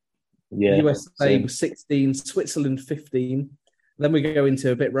USA. Yeah, USA was 16. Switzerland 15. Then we go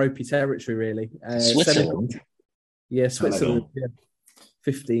into a bit ropey territory, really. Switzerland? Switzerland.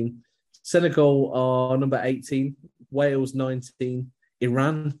 15. Senegal are number 18. Wales 19.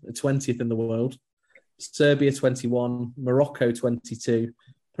 Iran 20th in the world. Serbia 21. Morocco 22.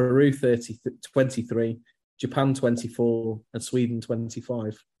 Peru 23. Japan 24 and Sweden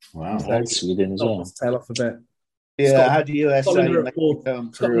 25. Wow, that's Sweden as well. Tail off a bit. Yeah, how do USA Scotland at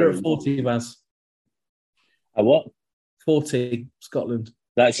 40, Baz. A what? 40, Scotland.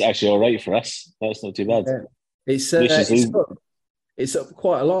 That's actually all right for us. That's not too bad. Yeah. It's up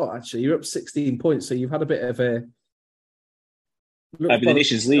quite a lot, actually. You're up 16 points, so you've had a bit of a... The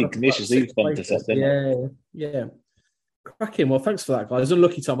Nations League bumped us, Yeah. Cracking. Well, thanks for that, guys.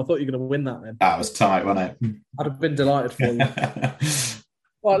 Unlucky, Tom. I thought you were going to win that then. That was tight, wasn't it? I'd have been delighted for you.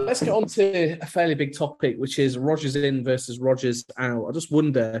 Well, let's get on to a fairly big topic, which is Rodgers in versus Rodgers out. I just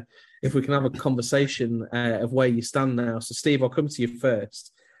wonder if we can have a conversation of where you stand now. So, Steve, I'll come to you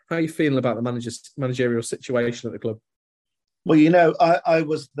first. How are you feeling about the managerial situation at the club? Well, I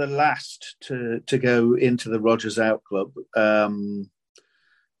was the last to go into the Rodgers out club. I'm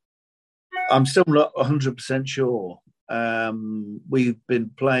still not 100% sure. We've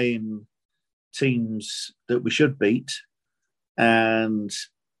been playing teams that we should beat, and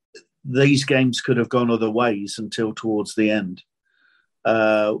these games could have gone other ways until towards the end.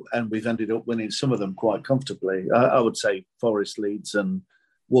 And we've ended up winning some of them quite comfortably. I would say Forest, Leeds and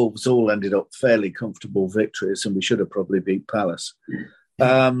Wolves all ended up fairly comfortable victories, and we should have probably beat Palace.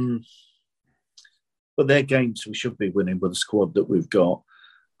 But they're games we should be winning with the squad that we've got.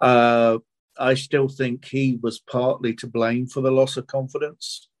 I still think he was partly to blame for the loss of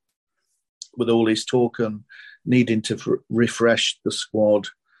confidence with all his talk and needing to refresh the squad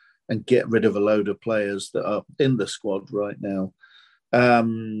and get rid of a load of players that are in the squad right now.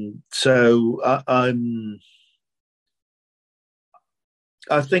 So I'm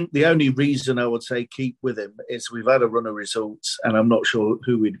I think the only reason I would say keep with him is we've had a run of results, and I'm not sure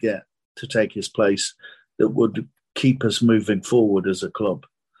who we'd get to take his place that would keep us moving forward as a club.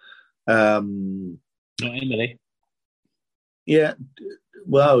 Not Emery. Yeah,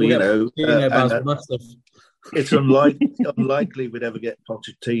 well, massive. It's unlikely we'd ever get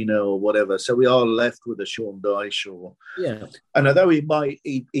Pochettino or whatever. So we are left with a Sean Dyche, and although he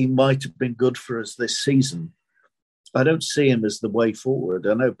might have been good for us this season, I don't see him as the way forward.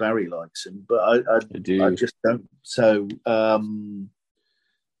 I know Barry likes him, but I just don't. So well,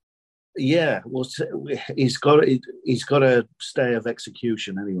 he's got a stay of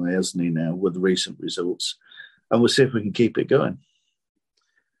execution anyway, hasn't he? Now with the recent results, and we'll see if we can keep it going.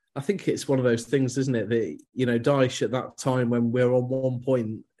 I think it's one of those things, isn't it? That, Dyche at that time when we were on 1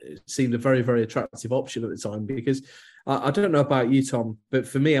 point, it seemed a very, very attractive option at the time, because I don't know about you, Tom, but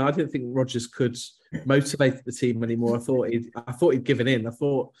for me, I didn't think Rodgers could motivate the team anymore. I thought he'd given in. I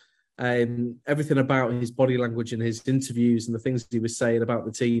thought everything about his body language and his interviews and the things he was saying about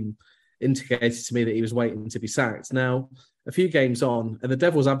the team indicated to me that he was waiting to be sacked. Now, a few games on, and the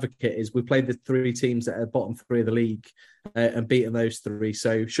devil's advocate is we played the three teams that are bottom three of the league and beaten those three.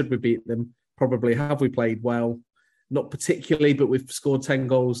 So should we beat them? Probably. Have we played well? Not particularly, but we've scored 10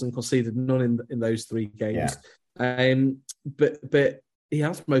 goals and conceded none in those three games. Yeah. But he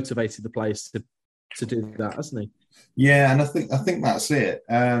has motivated the players to do that, hasn't he? Yeah, and I think that's it.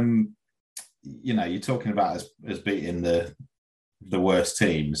 You're talking about us beating the worst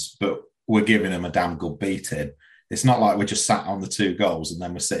teams, but we're giving them a damn good beating. It's not like we're just sat on the 2 goals and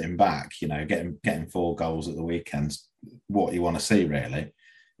then we're sitting back, getting 4 goals at the weekends. What you want to see, really.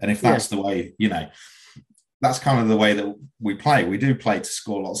 And if that's the way, that's kind of the way that we play. We do play to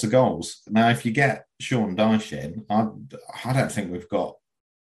score lots of goals. Now, if you get Sean Dyche in, I don't think we've got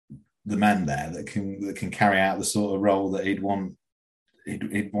the men there that can carry out the sort of role that he'd want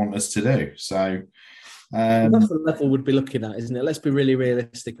us to do. So that's the level we'd be looking at, isn't it? Let's be really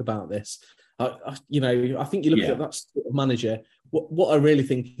realistic about this. I think you look at that sort of manager. What I really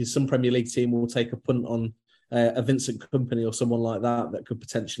think is some Premier League team will take a punt on a Vincent Kompany or someone like that could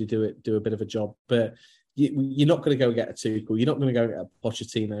potentially do a bit of a job. But you're not going to go get a Tuchel. You're not going to go get a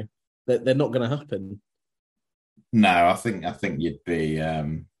Pochettino. They're not going to happen. No, I think you'd be a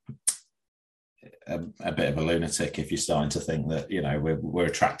bit of a lunatic if you're starting to think that we're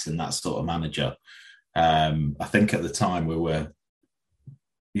attracting that sort of manager. I think at the time we were,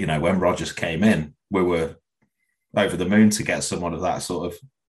 when Rodgers came in, we were over the moon to get someone of that sort of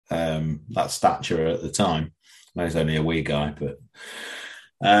that stature at the time. I know he's only a wee guy, but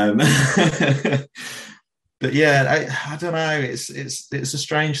but yeah, I don't know. It's a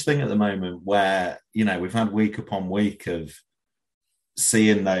strange thing at the moment where we've had week upon week of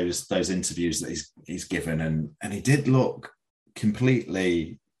seeing those interviews that he's given, and he did look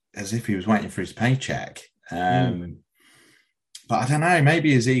completely as if he was waiting for his paycheck. But I don't know.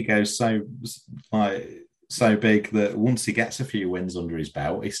 Maybe his ego's so big that once he gets a few wins under his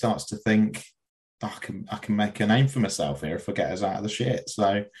belt, he starts to think, I can make a name for myself here if I get us out of the shit.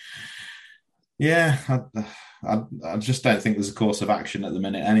 So, yeah, I just don't think there's a course of action at the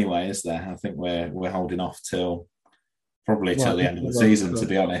minute anyway, is there? I think we're holding off till the end of the season, to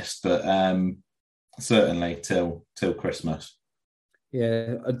be honest. But certainly till Christmas.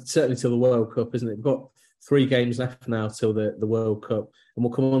 Yeah, certainly till the World Cup, isn't it? We've got 3 games left now till the World Cup, and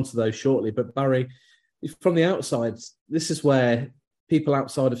we'll come on to those shortly. But Barry, from the outside, this is where people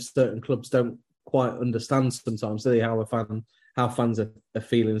outside of certain clubs don't quite understand sometimes, do they, how fans are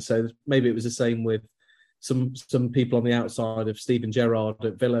feeling. So maybe it was the same with some people on the outside of Steven Gerrard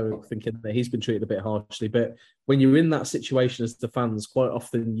at Villa, thinking that he's been treated a bit harshly. But when you're in that situation as the fans, quite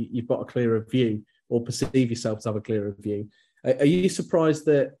often you've got a clearer view, or perceive yourself to have a clearer view. Are you surprised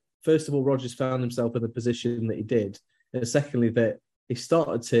that, first of all, Rodgers found himself in the position that he did, and secondly, that he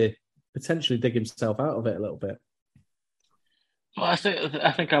started to potentially dig himself out of it a little bit? Well, I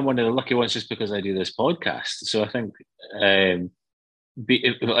think I'm one of the lucky ones just because I do this podcast. So I think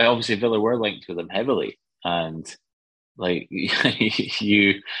obviously Villa were linked with him heavily, and like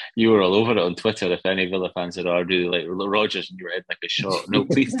you were all over it on Twitter. If any Villa fans said, "Oh, I really like Rodgers," and you were in like a shot, no,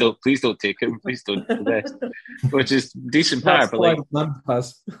 please don't take him, please don't do this, which is decent power, but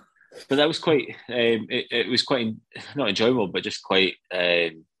that was quite. It was quite not enjoyable, but just quite. No,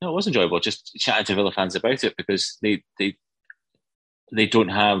 it was enjoyable. Just chatting to Villa fans about it, because they don't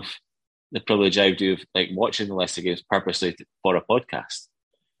have the privilege I do of like watching the Leicester games purposely for a podcast.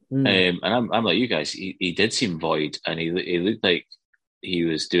 And I'm like you guys. He did seem void, and he looked like he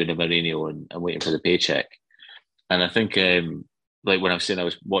was doing a Mourinho and waiting for the paycheck. And I think like when I was saying I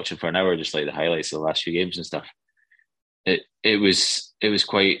was watching for an hour, just like the highlights of the last few games and stuff. it was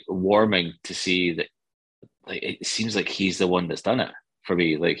quite warming to see that. Like, it seems like he's the one that's done it for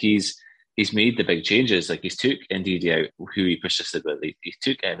me. Like, he's made the big changes. Like, he's took Ndidi out, who he persisted with. He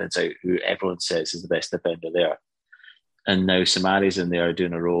took Evans out, who everyone says is the best defender there, and now Samari's in there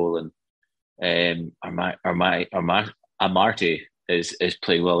doing a role, and Amartey is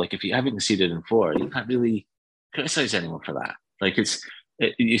playing well. Like, if you haven't conceded in 4, you can't really criticize anyone for that. Like,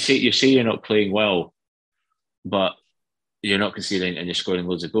 you say you're not playing well, but you're not conceding and you're scoring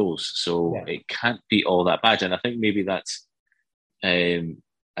loads of goals. So it can't be all that bad. And I think maybe that's an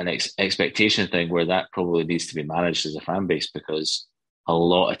expectation thing where that probably needs to be managed as a fan base, because a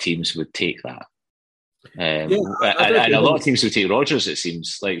lot of teams would take that. And a lot of teams would take Rodgers, it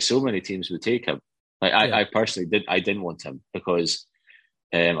seems. Like, so many teams would take him. Like, I personally didn't want him, because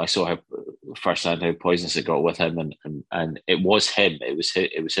I saw how firsthand how poisonous it got with him, and it was him. It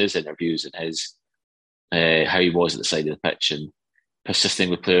was his interviews and his how he was at the side of the pitch and persisting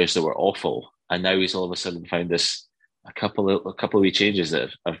with players that were awful. And now he's all of a sudden found a couple of wee changes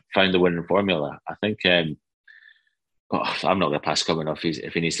that have found the winning formula. I think I'm not going to pass comment off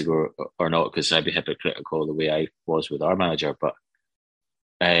if he needs to go or not, because I'd be hypocritical the way I was with our manager. But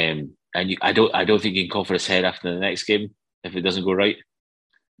I don't think he can cover his head after the next game if it doesn't go right.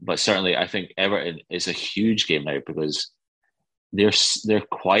 But certainly, I think Everton is a huge game now, because they're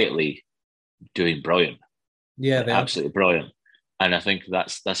quietly doing brilliant. Yeah, they're absolutely brilliant. And I think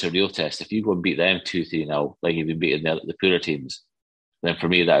that's a real test. If you go and beat them 2-3-0, like you've been beating the poorer teams, then for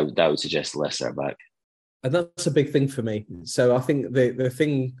me that would suggest Leicester are back. And that's a big thing for me. So I think the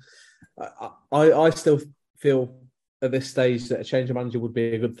thing, I still feel at this stage that a change of manager would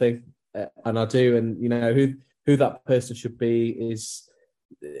be a good thing, and I do. And you know who that person should be is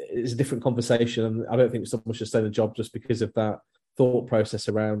a different conversation. And I don't think someone should stay in the job just because of that thought process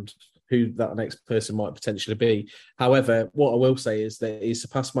around who that next person might potentially be. However, what I will say is that he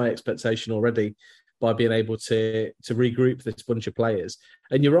surpassed my expectation already by being able to regroup this bunch of players.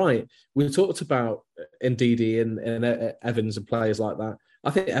 And you're right, we talked about Ndidi and Evans and players like that. I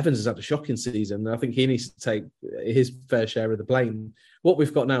think Evans has had a shocking season. I think he needs to take his fair share of the blame. What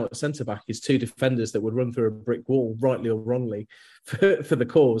we've got now at centre-back is 2 defenders that would run through a brick wall, rightly or wrongly, for the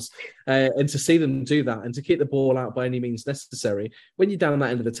cause. And to see them do that and to keep the ball out by any means necessary, when you're down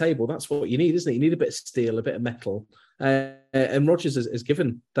that end of the table, that's what you need, isn't it? You need a bit of steel, a bit of metal. And Rodgers has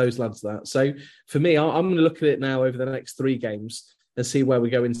given those lads that. So for me, I'm going to look at it now over the next 3 games and see where we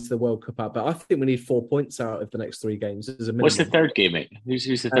go into the World Cup at. But I think we need 4 points out of the next 3 games as a minimum. What's the third game, mate? Who's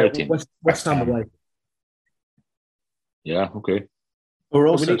the third team? West Ham away. Yeah, okay. We're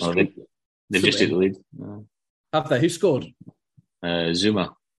also... they've just taken the lead. Have they? Who scored?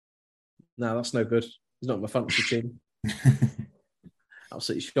 Zuma. No, that's no good. He's not my fantasy team.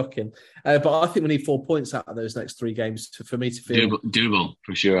 Absolutely shocking. But I think we need 4 points out of those next 3 games for me to feel... Doable,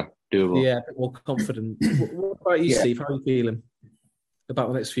 for sure. Doable. Yeah, a bit more confident. What about you, Steve? How are you feeling about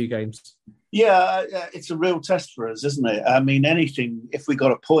the next few games? Yeah, it's a real test for us, isn't it? I mean, anything, if we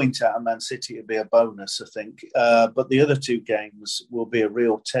got a point out of Man City, it'd be a bonus, I think. But the other 2 games will be a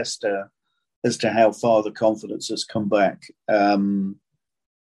real tester as to how far the confidence has come back. So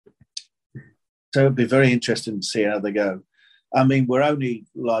it'd be very interesting to see how they go. I mean, we're only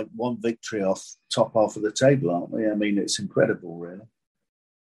like 1 victory off top half of the table, aren't we? I mean, it's incredible, really.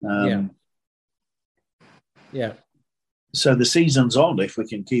 Yeah. So the season's on if we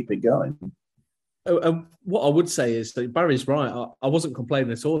can keep it going. And what I would say is that Barry's right. I wasn't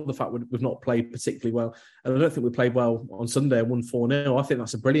complaining at all the fact we've not played particularly well. And I don't think we played well on Sunday and won 4-0. I think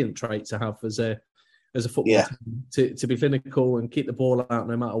that's a brilliant trait to have as a football team, to be clinical and keep the ball out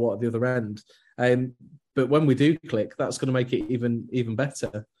no matter what at the other end. But when we do click, that's going to make it even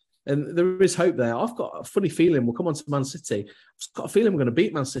better. And there is hope there. I've got a funny feeling we'll come on to Man City. I've got a feeling we're going to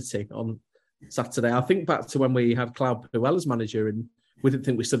beat Man City on Saturday. I think back to when we had Claude Puel as manager and we didn't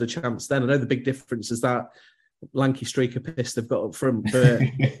think we stood a chance then. I know the big difference is that lanky streaker piss they've got up front, but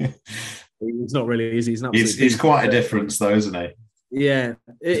it's not really easy. It's quite a difference though, isn't it? Yeah,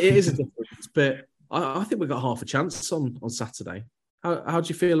 it is a difference. But I think we've got half a chance on Saturday. How do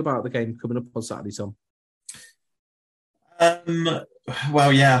you feel about the game coming up on Saturday, Tom?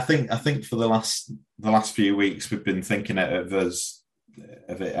 Well, yeah, I think for the last few weeks we've been thinking of it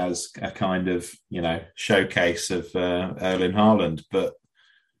as a kind of, showcase of Erling Haaland, but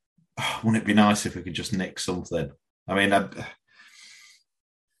wouldn't it be nice if we could just nick something? I mean,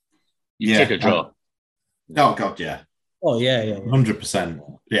 take a draw. Oh God, yeah. Oh yeah,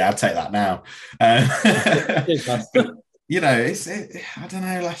 100%. Yeah, I'd take that now. But, I don't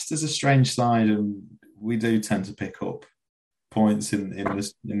know. Leicester's a strange side, and we do tend to pick up points in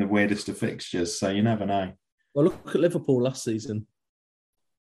the weirdest of fixtures. So you never know. Well, look at Liverpool last season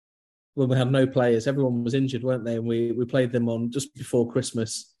when we had no players. Everyone was injured, weren't they? And we played them on just before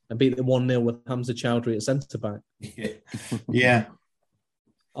Christmas and beat them 1-0 with Hamza Chowdhury at centre back. Yeah.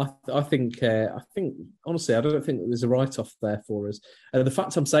 I think honestly, I don't think there's a write-off there for us. And the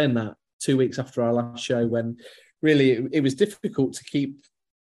fact I'm saying that 2 weeks after our last show, when really it was difficult to keep,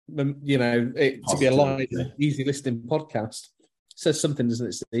 it to be a light, easy listening podcast, says something, doesn't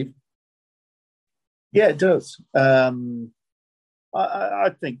it, Steve? Yeah, it does. I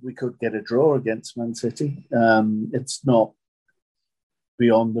think we could get a draw against Man City. It's not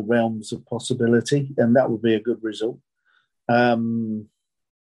beyond the realms of possibility, and that would be a good result.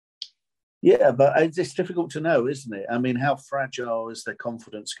 Yeah, but it's difficult to know, isn't it? I mean, how fragile is their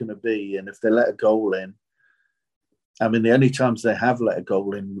confidence going to be? And if they let a goal in, I mean, the only times they have let a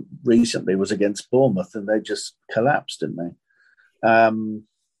goal in recently was against Bournemouth, and they just collapsed, didn't they?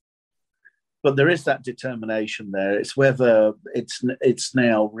 But there is that determination there. It's whether it's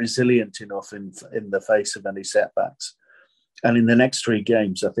now resilient enough in the face of any setbacks. And in the next 3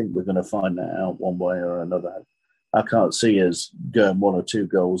 games, I think we're going to find that out one way or another. I can't see us going 1 or 2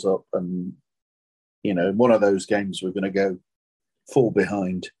 goals up, and one of those games we're going to go 4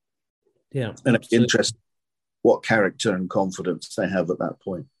 behind. Yeah, and it's interesting what character and confidence they have at that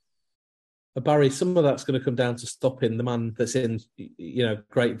point. Barry, some of that's going to come down to stopping the man that's in,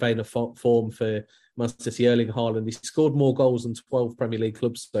 great vein of form for Man City, Erling Haaland. He scored more goals than 12 Premier League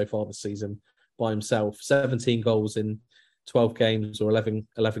clubs so far this season by himself. 17 goals in 12 games, or 11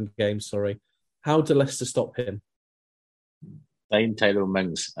 games, sorry. How do Leicester stop him? Sign Tyrone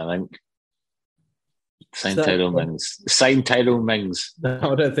Mings, I think. Sign Tyrone Mings. No,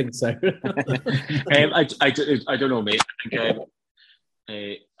 I don't think so. I don't know, mate. I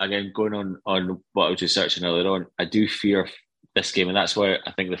think, again, going on what I was just searching earlier on, I do fear this game, and that's where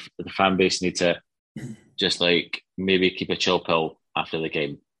I think the fan base need to just maybe keep a chill pill after the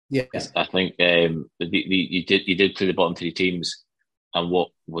game. Yeah, I think you did play the bottom 3 teams, and what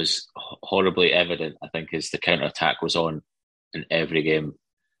was horribly evident, I think, is the counter attack was on in every game.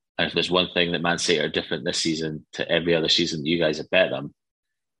 And if there's one thing that Man City are different this season to every other season that you guys have bet them,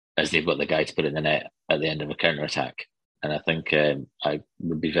 is they've got the guy to put in the net at the end of a counter attack. And I think I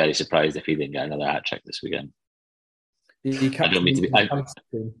would be very surprised if he didn't get another hat trick this weekend. I don't mean to be.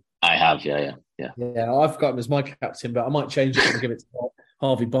 I have, yeah. Yeah, I've got him as my captain, but I might change it and give it to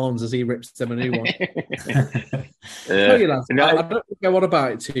Harvey Barnes as he rips them a new one. Tell you, lads, I don't think I want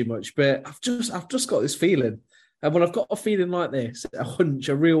about it too much, but I've just got this feeling. And when I've got a feeling like this, a hunch,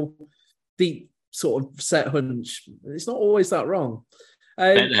 a real deep sort of set hunch, it's not always that wrong.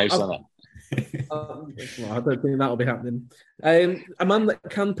 I don't think that'll be happening. A man that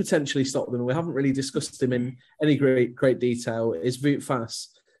can potentially stop them, and we haven't really discussed him in any great detail, is Wout Faes.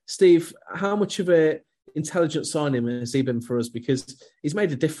 Steve, how much of an intelligent signing has he been for us? Because he's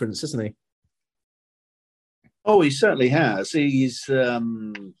made a difference, hasn't he? Oh, he certainly has. He's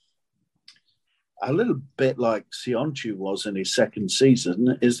a little bit like Sionchu was in his second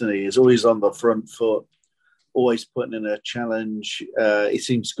season, isn't he? He's always on the front foot, always putting in a challenge. He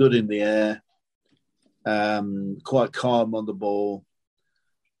seems good in the air, quite calm on the ball,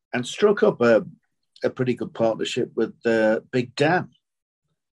 and struck up a pretty good partnership with Big Dan.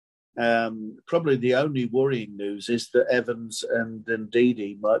 Probably the only worrying news is that Evans and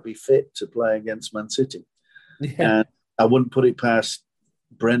Ndidi might be fit to play against Man City. Yeah. And I wouldn't put it past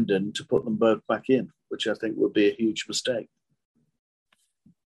Brendan to put them both back in, which I think would be a huge mistake.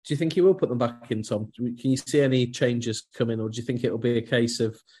 Do you think he will put them back in, Tom? Can you see any changes coming, or do you think it'll be a case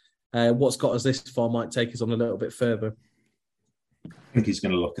of what's got us this far might take us on a little bit further? I think he's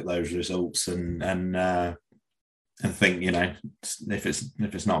going to look at those results and think, if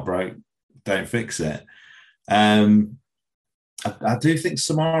it's not broke, don't fix it. I do think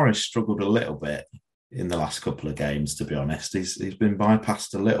Samara struggled a little bit in the last couple of games, to be honest. He's been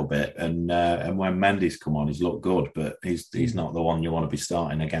bypassed a little bit, and when Mendy's come on, he's looked good, but he's not the one you want to be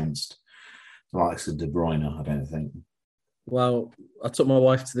starting against the likes of De Bruyne, I don't think. Well, I took my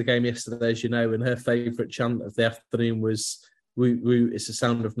wife to the game yesterday, as you know, and her favourite chant of the afternoon was "Woot woot, it's the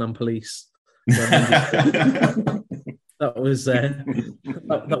sound of non-police." That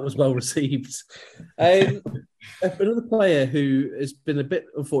was well received. Another player who has been a bit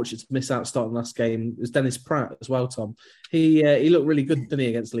unfortunate to miss out starting last game is Dennis Pratt as well, Tom. He looked really good, didn't he,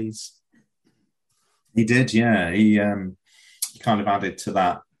 against Leeds? He did, yeah. He kind of added to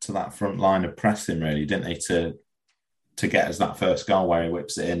that front line of pressing, really, didn't he, to get us that first goal where he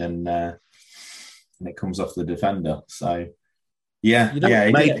whips it in and it comes off the defender. So, yeah, he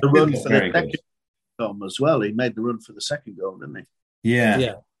made the run for the second goal as well. He made the run for the second goal, didn't he?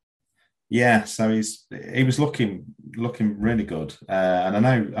 Yeah. Yeah, so he was looking really good, and I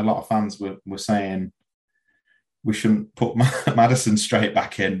know a lot of fans were saying we shouldn't put Maddison straight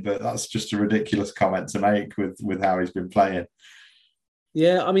back in, but that's just a ridiculous comment to make with how he's been playing.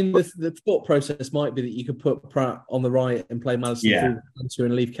 Yeah, I mean the thought process might be that you could put Pratt on the right and play Maddison through the center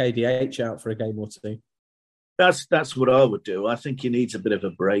and leave KDH out for a game or two. That's what I would do. I think he needs a bit of a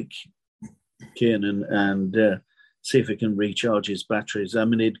break, Kiernan, and see if he can recharge his batteries. I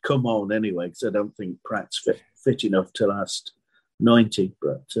mean, he'd come on anyway because I don't think Pratt's fit enough to last 90.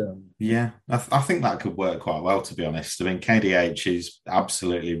 But I think that could work quite well, to be honest. I mean, KDH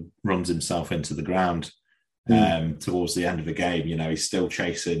absolutely runs himself into the ground towards the end of the game. You know, he's still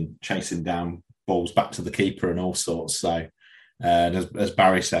chasing down balls back to the keeper and all sorts. So, as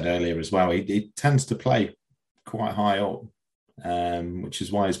Barry said earlier as well, he tends to play quite high up, which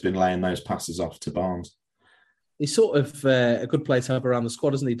is why he's been laying those passes off to Barnes. He's sort of a good player to have around the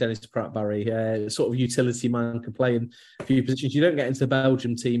squad, isn't he, Dennis Pratt, Barry? Sort of utility man, can play in a few positions. You don't get into the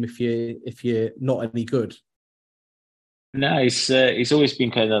Belgium team if you're not any good. No, he's always been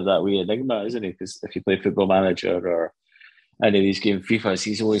kind of that weird enigma, isn't he? Because if you play Football Manager or any of these game FIFAs,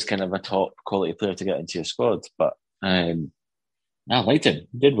 he's always kind of a top quality player to get into your squad. But I liked him.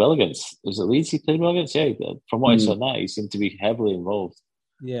 He did well against. Was it Leeds he played well against? Yeah, from what I saw now, he seemed to be heavily involved.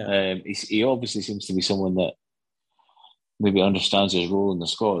 Yeah, he obviously seems to be someone that maybe understands his role in the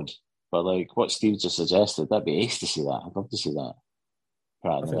squad. But like what Steve just suggested, that'd be ace to see that. I'd love to see that.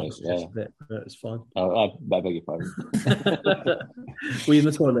 I think it, but it's fine. I beg your pardon. Were you in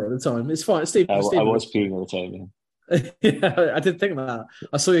the toilet at the time? It's fine, Steve. I was peeing at the time. Yeah, I did think that.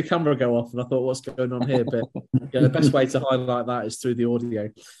 I saw your camera go off, and I thought, "What's going on here?" But the best way to highlight that is through the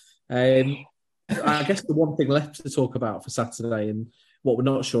audio. I guess the one thing left to talk about for Saturday, and what we're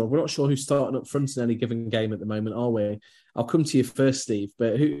not sure who's starting up front in any given game at the moment, are we? I'll come to you first, Steve.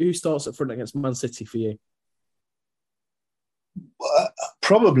 But who starts up front against Man City for you?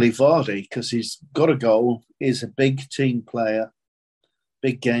 Probably Vardy, because he's got a goal. He's a big team player,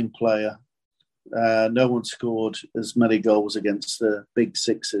 big game player. No one scored as many goals against the big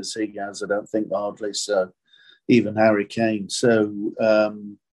sixes he has, I don't think, hardly. So even Harry Kane. So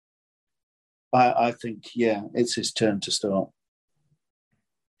I think, it's his turn to start.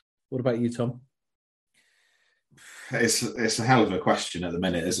 What about you, Tom? It's a hell of a question at the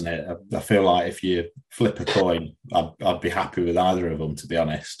minute, isn't it? I feel like if you flip a coin, I'd be happy with either of them, to be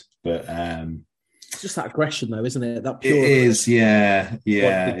honest. But it's just that aggression, though, isn't it? That pure it is, yeah.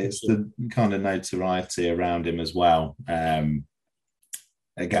 It's the kind of notoriety around him as well.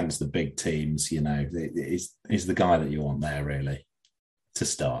 Against the big teams, you know, he's the guy that you want there, really, to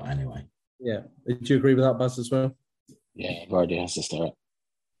start anyway. Yeah. Do you agree with that, Buzz, as well? Yeah, Vardy has to start.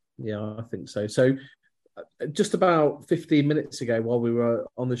 Yeah, I think so. So, just about 15 minutes ago, while we were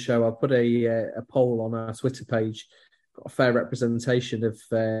on the show, I put a poll on our Twitter page, got a fair representation of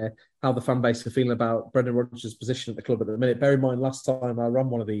how the fan base are feeling about Brendan Rodgers' position at the club at the minute. Bear in mind, last time I ran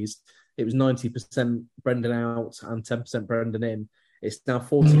one of these, it was 90% Brendan out and 10% Brendan in. It's now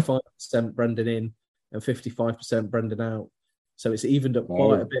 45% Brendan in and 55% Brendan out. So it's evened up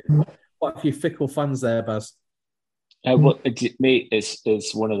quite a bit. Quite a few fickle fans there, Baz. Mate,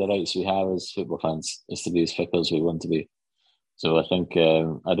 it's one of the rights we have as football fans is to be as fickle as we want to be. So I think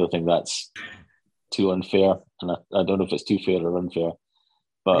I don't think that's too unfair, and I don't know if it's too fair or unfair.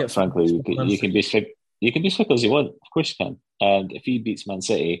 But frankly, you can be as fickle as you want. Of course you can. And if he beats Man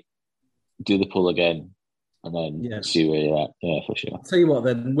City, do the poll again, and then see where you're at. Yeah, for sure. I'll tell you what,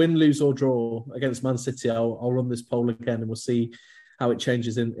 then, win, lose or draw against Man City, I'll run this poll again, and we'll see how it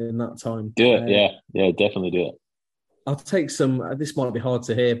changes in that time. Do it, yeah, definitely do it. I'll take some. This might be hard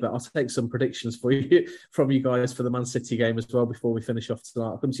to hear, but I'll take some predictions for you from you guys for the Man City game as well before we finish off tonight.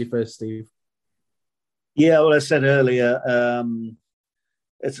 I'll come to you first, Steve. Yeah, well, I said earlier,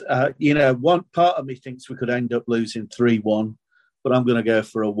 it's one part of me thinks we could end up losing 3-1, but I'm going to go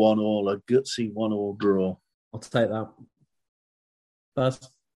for a 1-1, a gutsy 1-1 draw. I'll take that. Baz?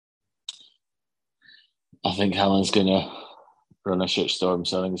 I think Haaland's going to run a shitstorm,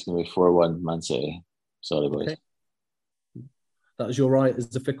 so I think it's going to be 4-1 Man City. Sorry, boys. Okay. That's your right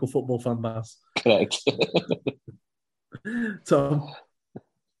as a fickle football fan, Baz. Correct. Tom?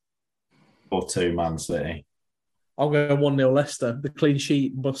 4-2 Man City. I'll go 1-0 Leicester. The clean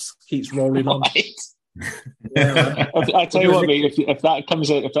sheet bus keeps rolling on. I tell you what, mate. If that comes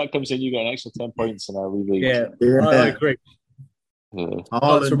in, you get an extra 10 points in our league. Yeah, I agree.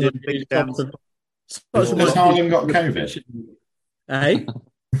 Haaland Has Haaland got COVID? Hey.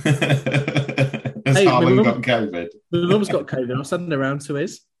 Has Haaland got COVID? My mum's got COVID. I'll send her around to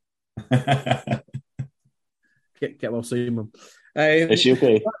his. Get well soon, mum. Is she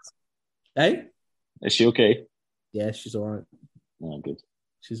okay? Hey? Is she okay? Yeah, she's all right. Oh, good.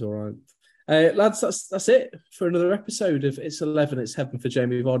 She's all right. Lads, that's it for another episode of It's 11, It's Heaven for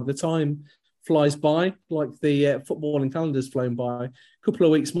Jamie Vardy. The time flies by like the footballing calendar's flown by. A couple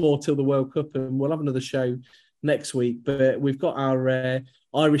of weeks more till the World Cup, and we'll have another show next week. But we've got our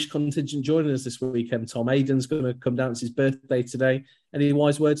Irish contingent joining us this weekend, Tom. Aidan's going to come down. It's his birthday today. Any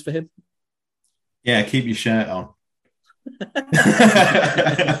wise words for him? Yeah, keep your shirt on.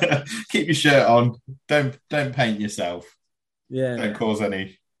 Keep your shirt on. Don't paint yourself. Yeah. Don't cause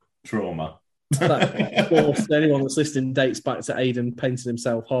any trauma. Of course, anyone that's listening dates back to Aidan painting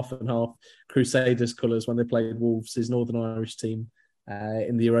himself half and half Crusaders colours when they played Wolves, his Northern Irish team,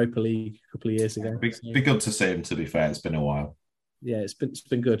 in the Europa League a couple of years ago. Be good to see him, to be fair. It's been a while. Yeah, it's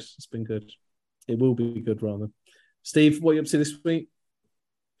been good. It's been good. It will be good, rather. Steve, what are you up to this week?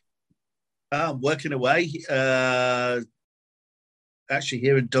 I'm working away. Actually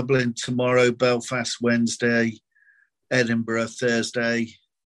here in Dublin tomorrow, Belfast Wednesday, Edinburgh Thursday.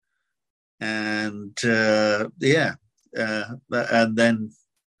 And and then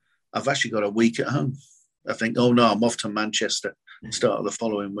I've actually got a week at home. I think, I'm off to Manchester, start of the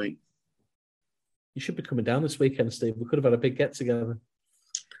following week. You should be coming down this weekend, Steve. We could have had a big get together.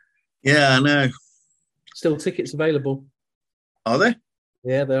 Yeah, I know. Still tickets available. Are they?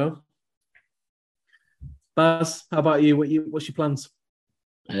 Yeah, they are. Baz, how about you? What's your plans?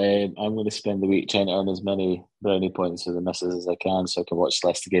 I'm going to spend the week trying to earn as many brownie points for the missus as I can, so I can watch the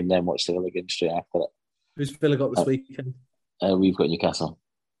Leicester game, then watch the Villa game straight after it. Who's Villa got this weekend? We've got Newcastle.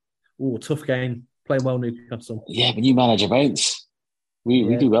 Oh, tough game. Playing well, Newcastle. Yeah, but new manager bounce.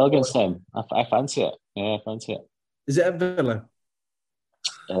 We do well against them. I fancy it. Yeah, I fancy it. Is it at Villa?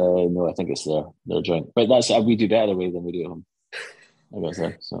 No, I think it's their joint. But we do better away than we do at home. I guess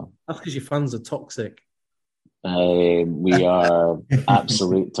so. That's because your fans are toxic. We are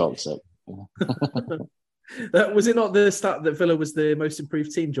absolute toxic. Was it not the stat that Villa was the most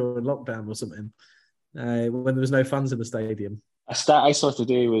improved team during lockdown or something? When there was no fans in the stadium. A stat I saw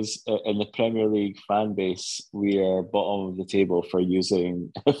today was in the Premier League fan base, we are bottom of the table for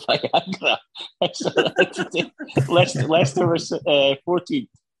using Viagra. Leicester were 14th.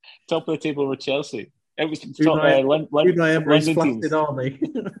 Top of the table were Chelsea. It was top London teams. Army.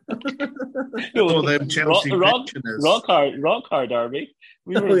 Chelsea rock hard army.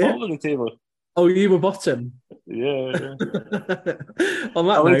 We were bottom of the table. Oh, you were bottom. Yeah. On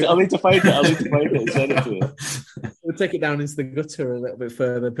that note, I'll need to find it. And send it to you. We'll take it down into the gutter a little bit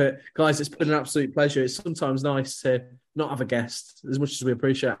further. But guys, it's been an absolute pleasure. It's sometimes nice to not have a guest, as much as we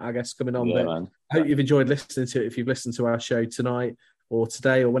appreciate our guests coming on. Yeah, but man. I hope you've enjoyed listening to it. If you've listened to our show tonight or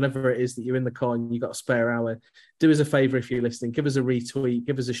today or whenever it is that you're in the car and you've got a spare hour, do us a favour if you're listening. Give us a retweet,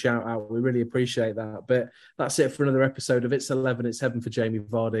 give us a shout out. We really appreciate that. But that's it for another episode of It's 11, It's Heaven for Jamie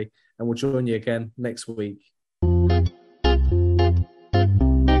Vardy. And we'll join you again next week.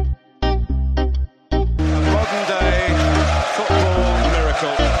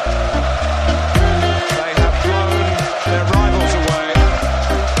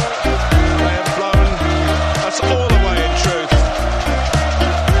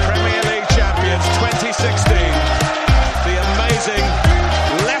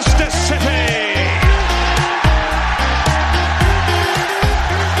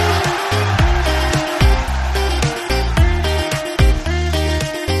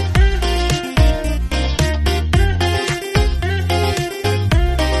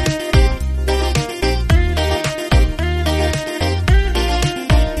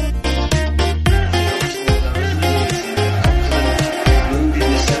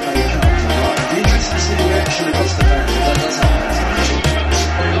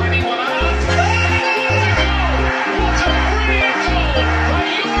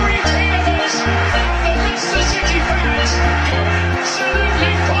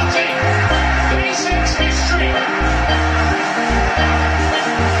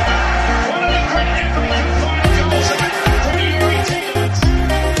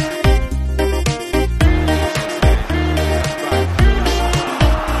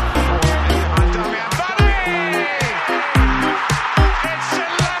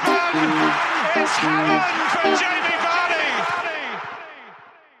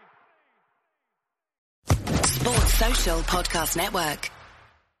 Podcast Network.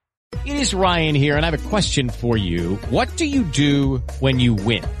 It is Ryan here, and I have a question for you. What do you do when you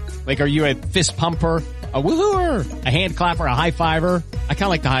win? Like, are you a fist pumper, a woohooer, a hand clapper, a high fiver? I kind of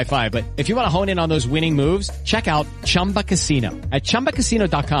like the high five, but if you want to hone in on those winning moves, check out Chumba Casino. At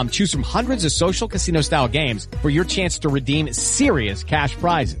ChumbaCasino.com, choose from hundreds of social casino style games for your chance to redeem serious cash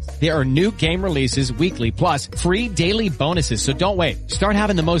prizes. There are new game releases weekly, plus free daily bonuses. So don't wait. Start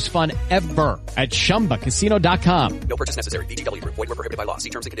having the most fun ever at ChumbaCasino.com. No purchase necessary. VGW Group. Void where prohibited by law. See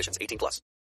terms and conditions. 18+.